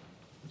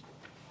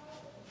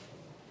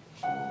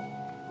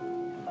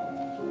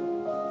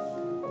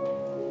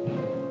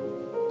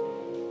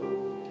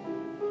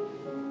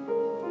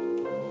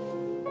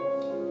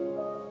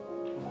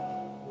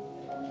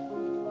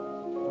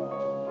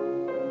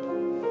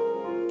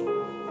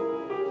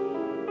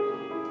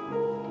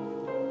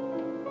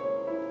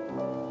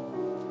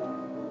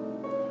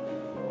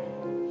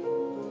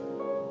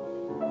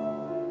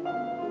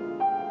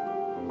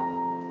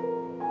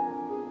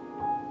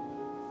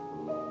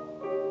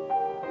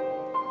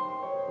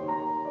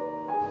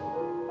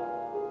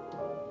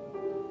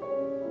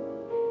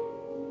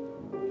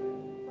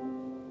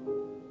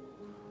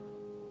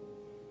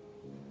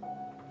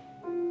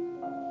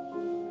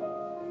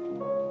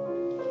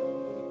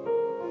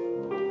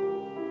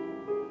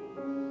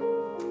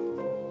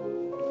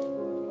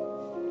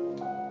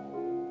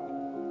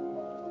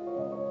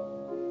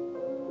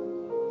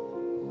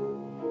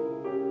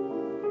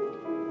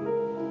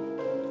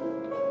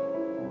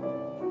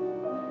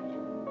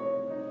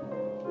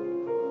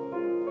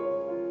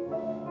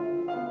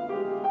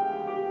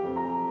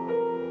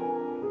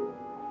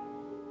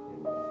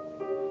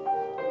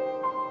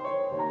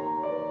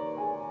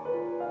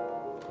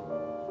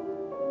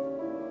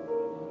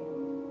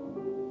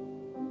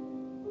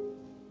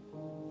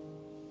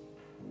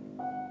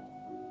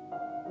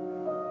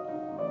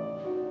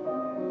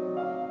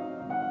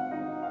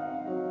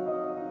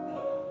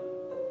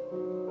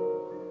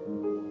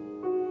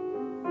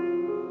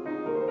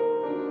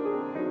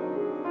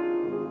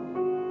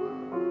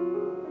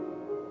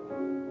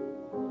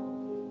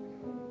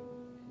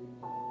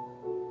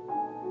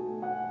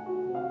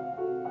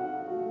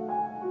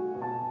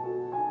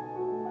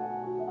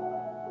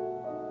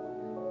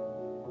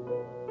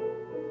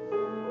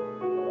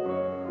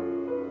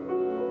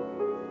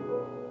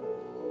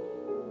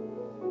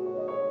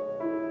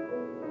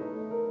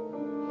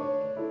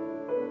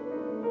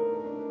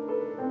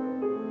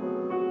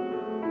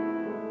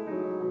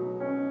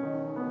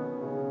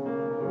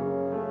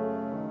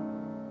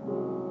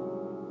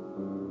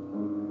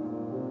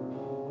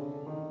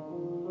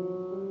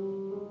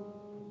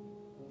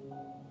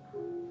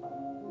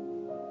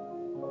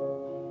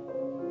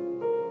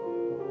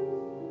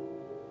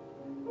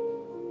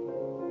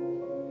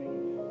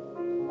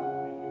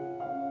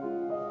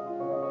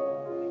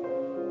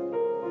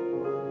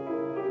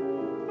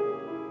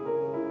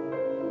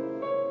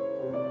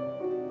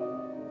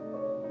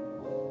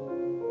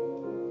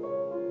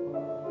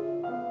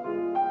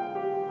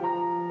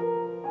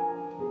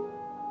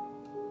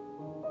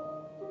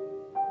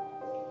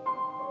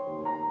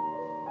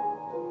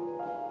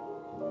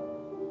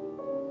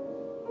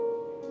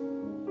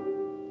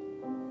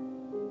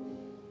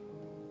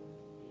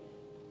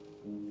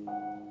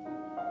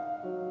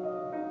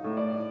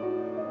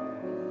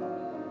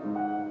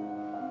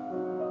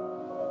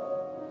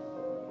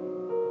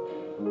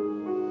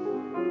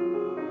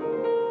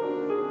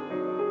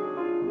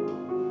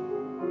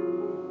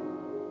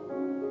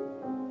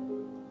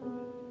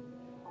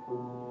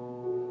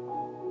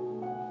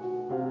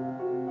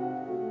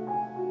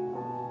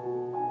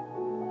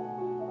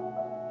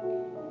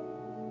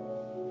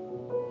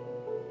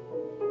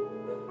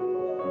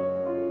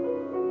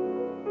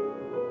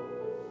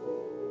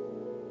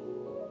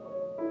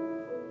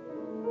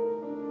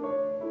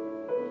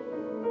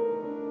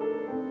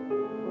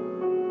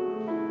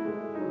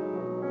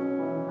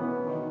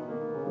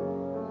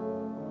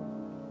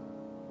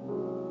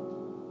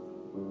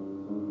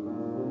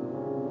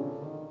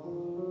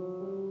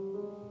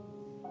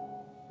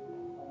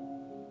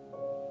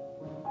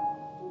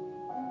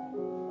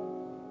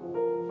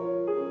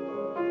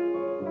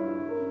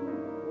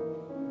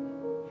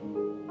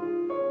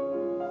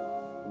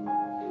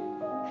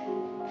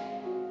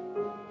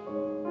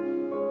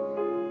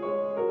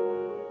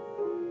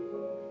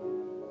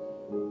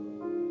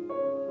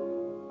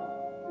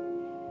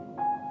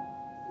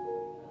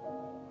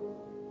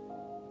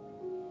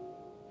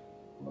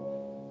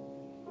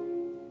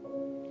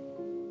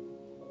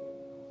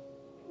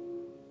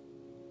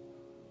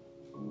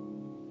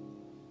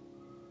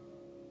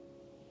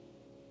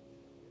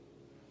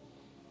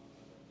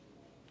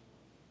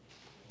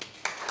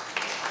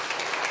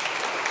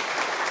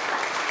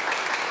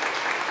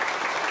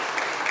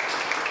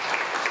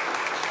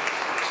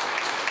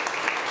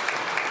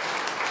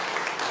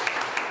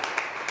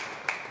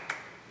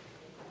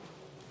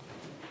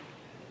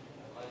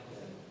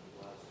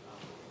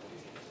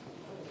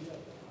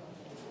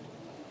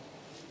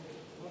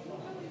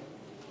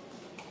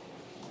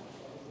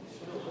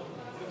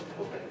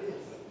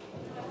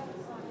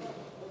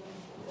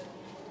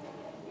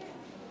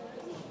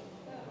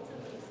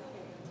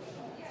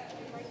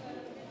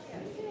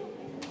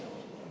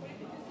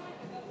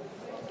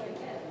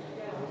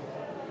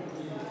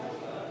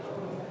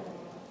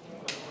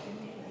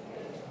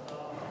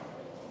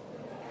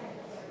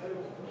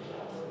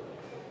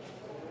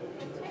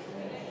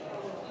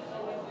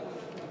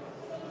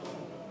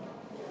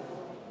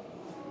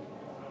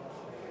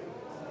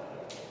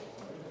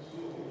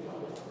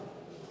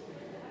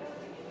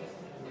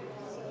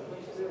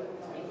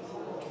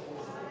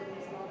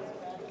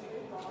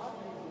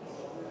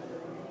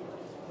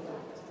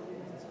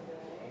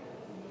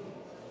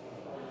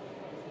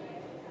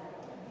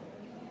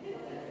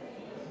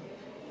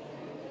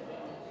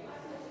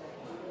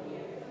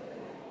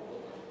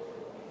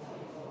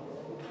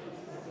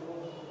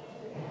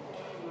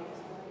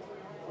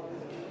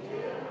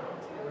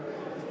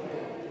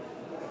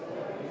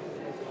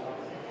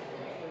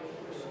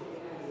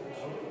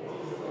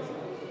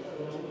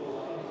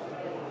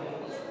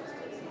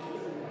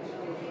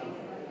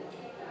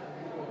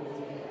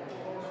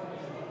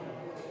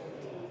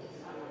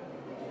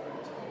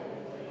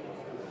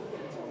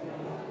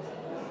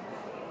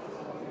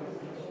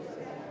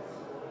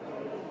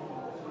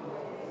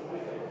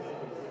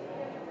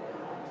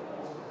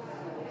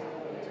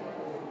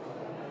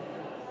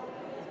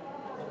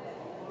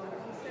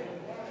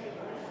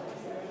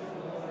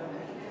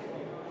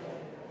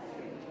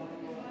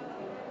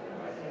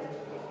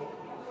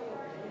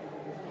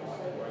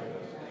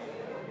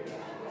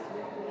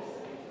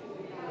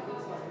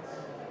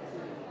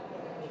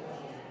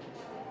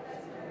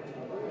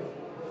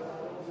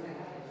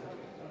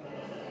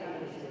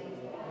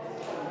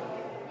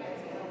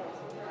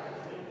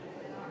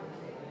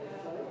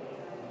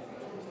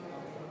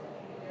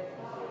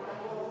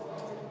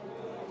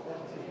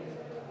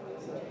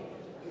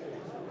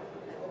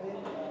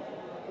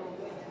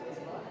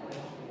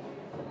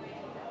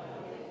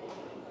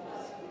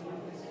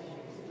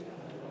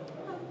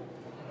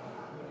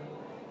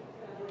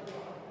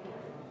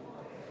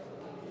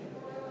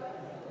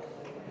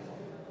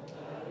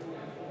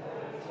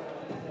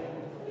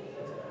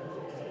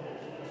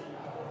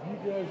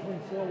 you guys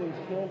refill these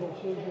candles,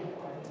 Susan?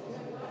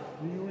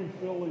 Do you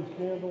refill these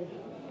candles?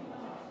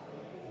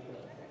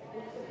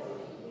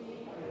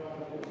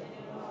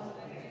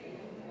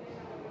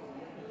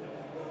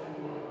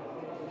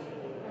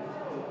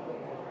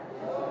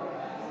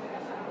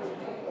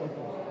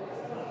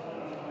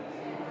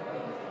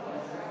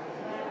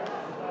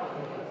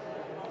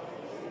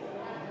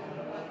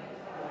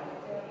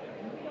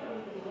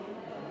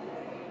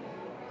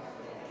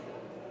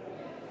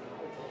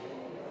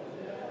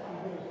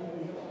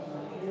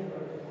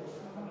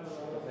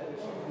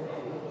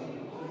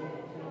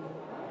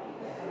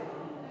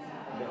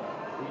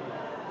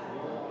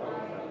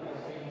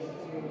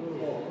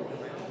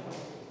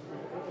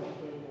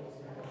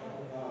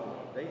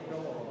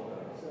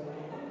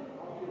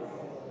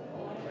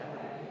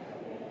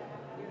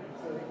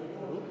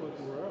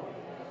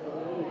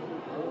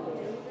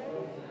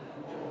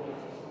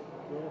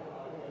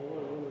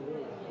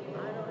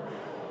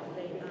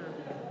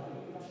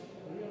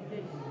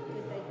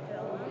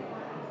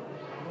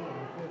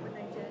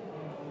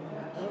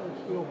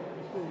 Still